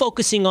 you're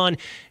focusing on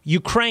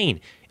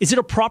Ukraine. Is it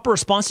a proper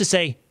response to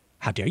say,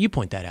 how dare you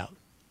point that out?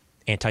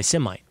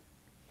 Anti-Semite.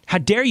 How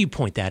dare you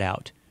point that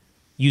out?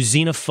 You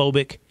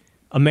xenophobic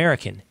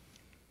American.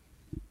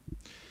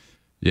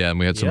 Yeah, and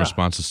we had some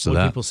responses to that.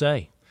 What do people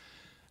say?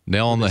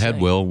 Nail on the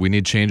head, Will. We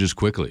need changes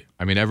quickly.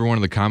 I mean, everyone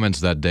in the comments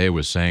that day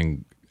was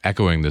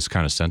echoing this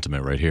kind of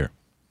sentiment right here.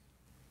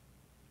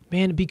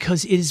 Man,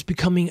 because it is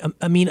becoming,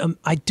 I'm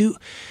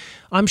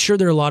sure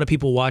there are a lot of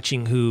people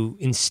watching who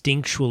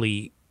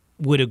instinctually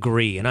would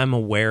agree, and I'm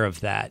aware of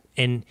that.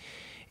 And,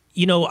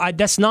 you know,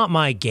 that's not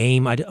my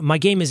game. My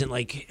game isn't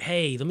like,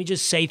 hey, let me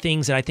just say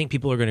things that I think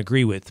people are going to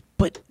agree with.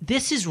 But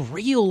this is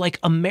real. Like,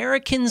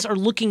 Americans are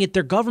looking at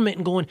their government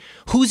and going,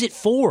 who's it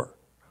for?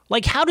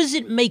 Like, how does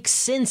it make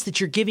sense that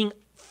you're giving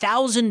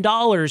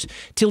 $1,000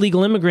 to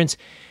illegal immigrants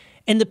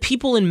and the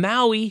people in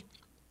Maui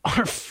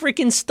are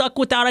freaking stuck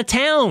without a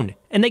town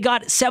and they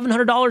got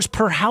 $700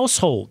 per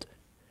household?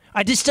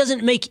 It just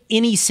doesn't make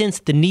any sense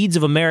that the needs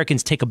of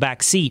Americans take a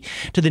back seat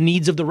to the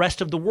needs of the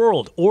rest of the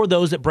world or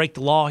those that break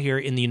the law here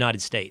in the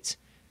United States.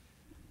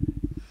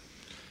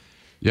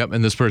 Yep,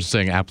 and this person's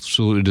saying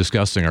absolutely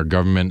disgusting. Our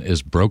government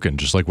is broken,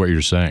 just like what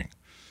you're saying.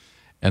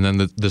 And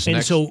then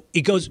so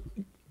it goes.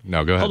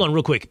 No, go ahead. Hold on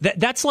real quick.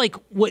 That's like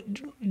what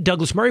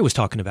Douglas Murray was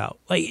talking about.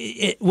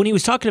 Like when he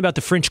was talking about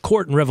the French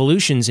court and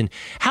revolutions, and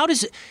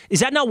is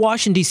that not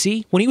Washington,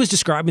 D.C.? When he was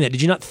describing that,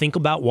 did you not think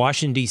about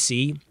Washington,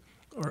 D.C.,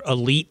 or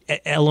elite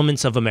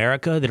elements of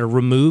America that are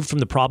removed from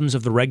the problems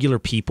of the regular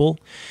people?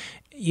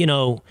 You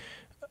know,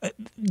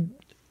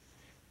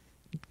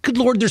 good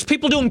Lord, there's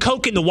people doing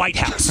coke in the White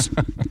House.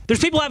 There's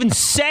people having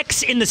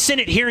sex in the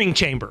Senate hearing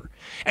chamber.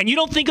 And you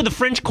don't think of the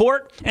French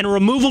court and a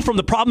removal from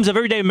the problems of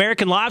everyday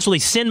American lives while they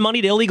send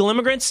money to illegal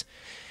immigrants?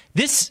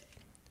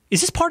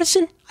 Is this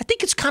partisan? I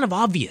think it's kind of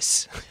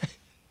obvious.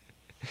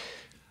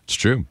 It's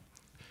true.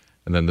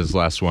 And then this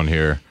last one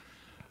here.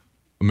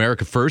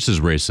 America first is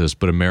racist,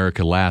 but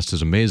America last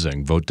is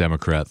amazing. Vote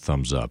Democrat,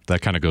 thumbs up.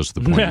 That kind of goes to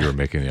the point you were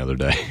making the other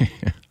day.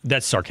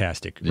 That's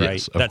sarcastic, right?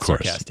 Yes, that's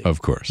sarcastic.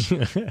 Of course.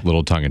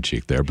 Little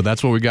tongue-in-cheek there. But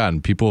that's what we got.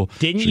 And people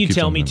Didn't you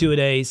tell me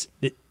two-a-days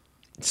that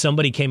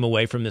somebody came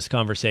away from this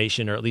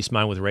conversation, or at least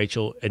mine with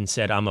Rachel, and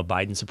said, I'm a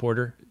Biden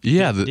supporter?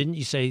 Yeah. Didn't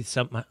you say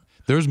something?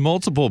 There's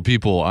multiple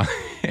people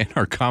in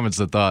our comments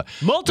that thought...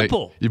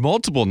 Multiple,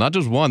 not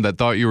just one, that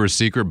thought you were a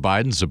secret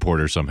Biden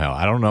supporter somehow.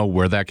 I don't know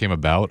where that came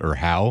about or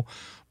how.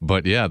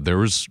 But yeah, there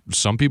was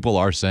some people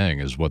are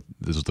saying is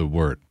the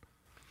word.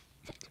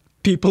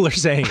 People are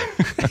saying.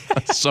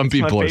 Some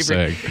people are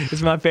saying.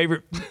 It's my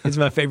favorite. It's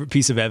my favorite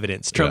piece of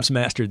evidence. Trump's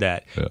mastered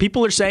that. Yeah.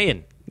 People are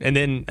saying, and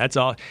then that's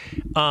all.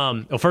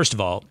 Well, first of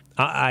all,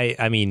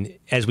 I mean,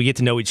 as we get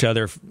to know each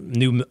other,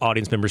 new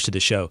audience members to the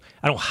show,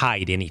 I don't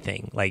hide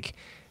anything. Like,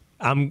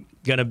 I'm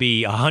gonna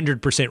be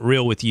 100%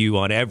 real with you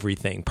on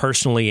everything,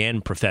 personally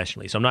and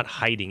professionally. So I'm not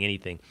hiding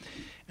anything,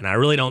 and I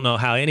really don't know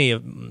how any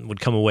of them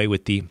would come away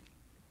with the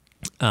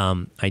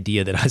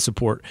idea that I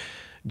support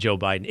Joe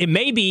Biden. It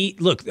may be,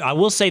 look, I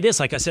will say this,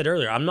 like I said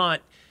earlier, I'm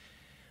not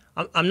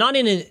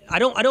in I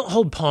don't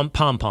hold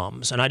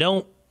pom-poms, and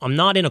I'm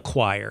not in a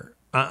choir.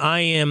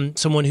 I am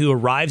someone who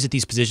arrives at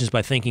these positions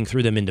by thinking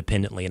through them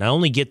independently, and I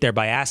only get there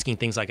by asking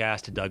things like I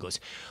asked to Douglas.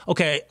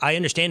 Okay, I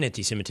understand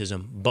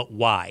anti-Semitism, but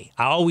why?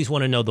 I always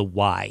want to know the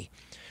why,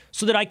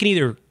 so that I can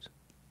either,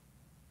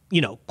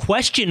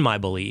 question my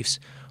beliefs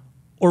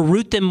or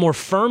root them more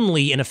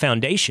firmly in a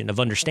foundation of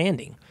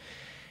understanding.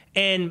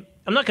 And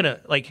I'm not going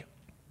to,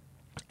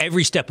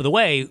 every step of the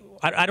way,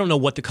 I don't know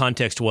what the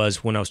context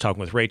was when I was talking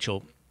with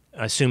Rachel.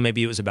 I assume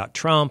maybe it was about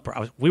Trump.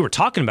 Or we were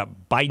talking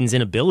about Biden's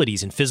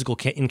inabilities and physical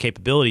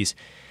incapabilities.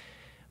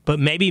 But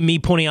maybe me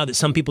pointing out that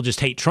some people just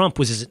hate Trump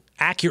was an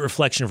accurate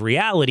reflection of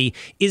reality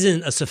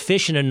isn't a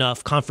sufficient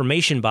enough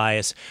confirmation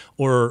bias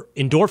or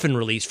endorphin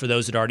release for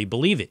those that already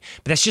believe it.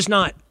 But that's just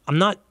not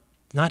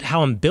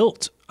how I'm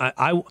built.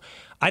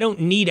 I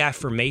don't need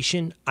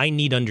affirmation. I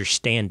need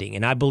understanding.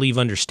 And I believe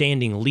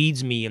understanding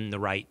leads me in the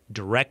right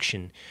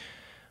direction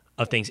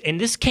of things. And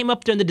this came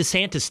up during the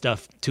DeSantis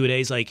stuff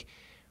two-a-days.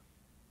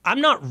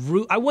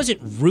 I wasn't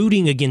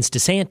rooting against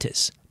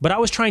DeSantis, but I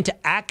was trying to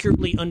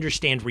accurately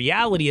understand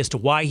reality as to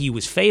why he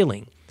was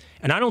failing.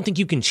 And I don't think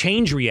you can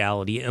change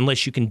reality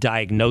unless you can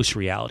diagnose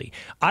reality.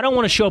 I don't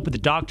want to show up at the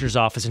doctor's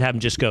office and have him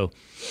just go,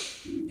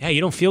 hey,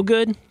 you don't feel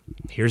good?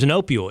 Here's an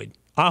opioid.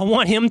 I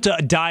want him to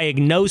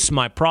diagnose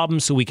my problem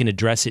so we can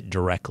address it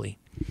directly.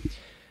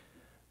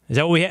 Is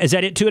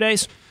that it,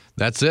 two-a-days?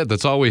 That's it.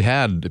 That's all we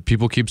had.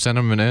 People keep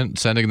sending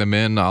them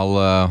in.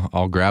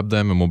 I'll grab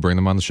them and we'll bring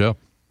them on the show.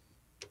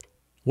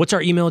 What's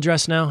our email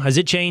address now? Has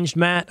it changed,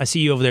 Matt? I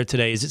see you over there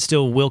today. Is it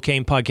still Will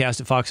Cain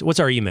Podcast at Fox? What's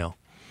our email?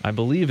 I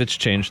believe it's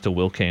changed to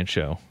Will Cain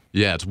Show.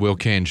 Yeah, it's Will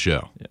Cain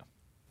Show. Yeah.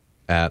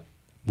 At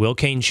Will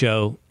Cain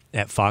Show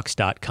at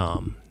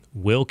Fox.com.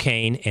 Will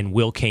Cain and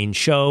Will Cain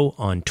Show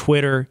on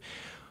Twitter.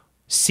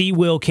 See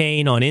Will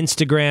Cain on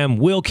Instagram.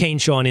 Will Cain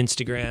Show on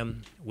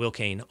Instagram. Will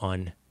Cain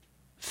on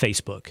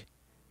Facebook.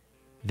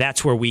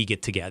 That's where we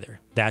get together.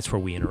 That's where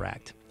we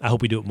interact. I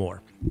hope we do it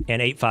more.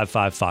 And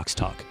 855 Fox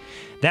Talk.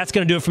 That's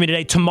going to do it for me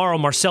today. Tomorrow,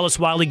 Marcellus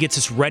Wiley gets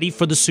us ready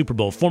for the Super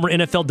Bowl. Former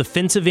NFL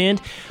defensive end,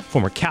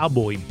 former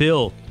Cowboy,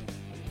 Bill,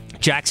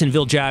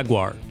 Jacksonville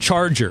Jaguar,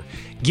 Charger,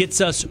 gets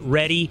us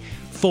ready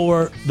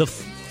for the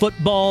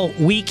football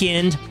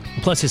weekend,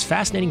 plus his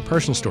fascinating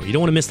personal story. You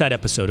don't want to miss that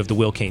episode of The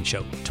Will Cain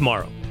Show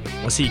tomorrow.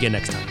 I'll see you again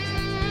next time.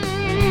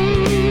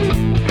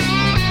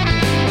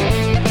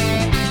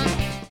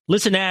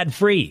 Listen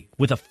ad-free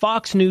with a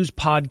Fox News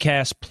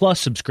Podcast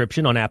Plus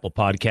subscription on Apple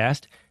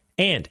Podcast.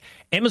 And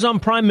Amazon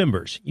Prime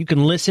members, you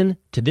can listen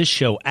to this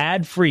show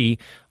ad-free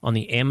on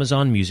the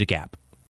Amazon Music app.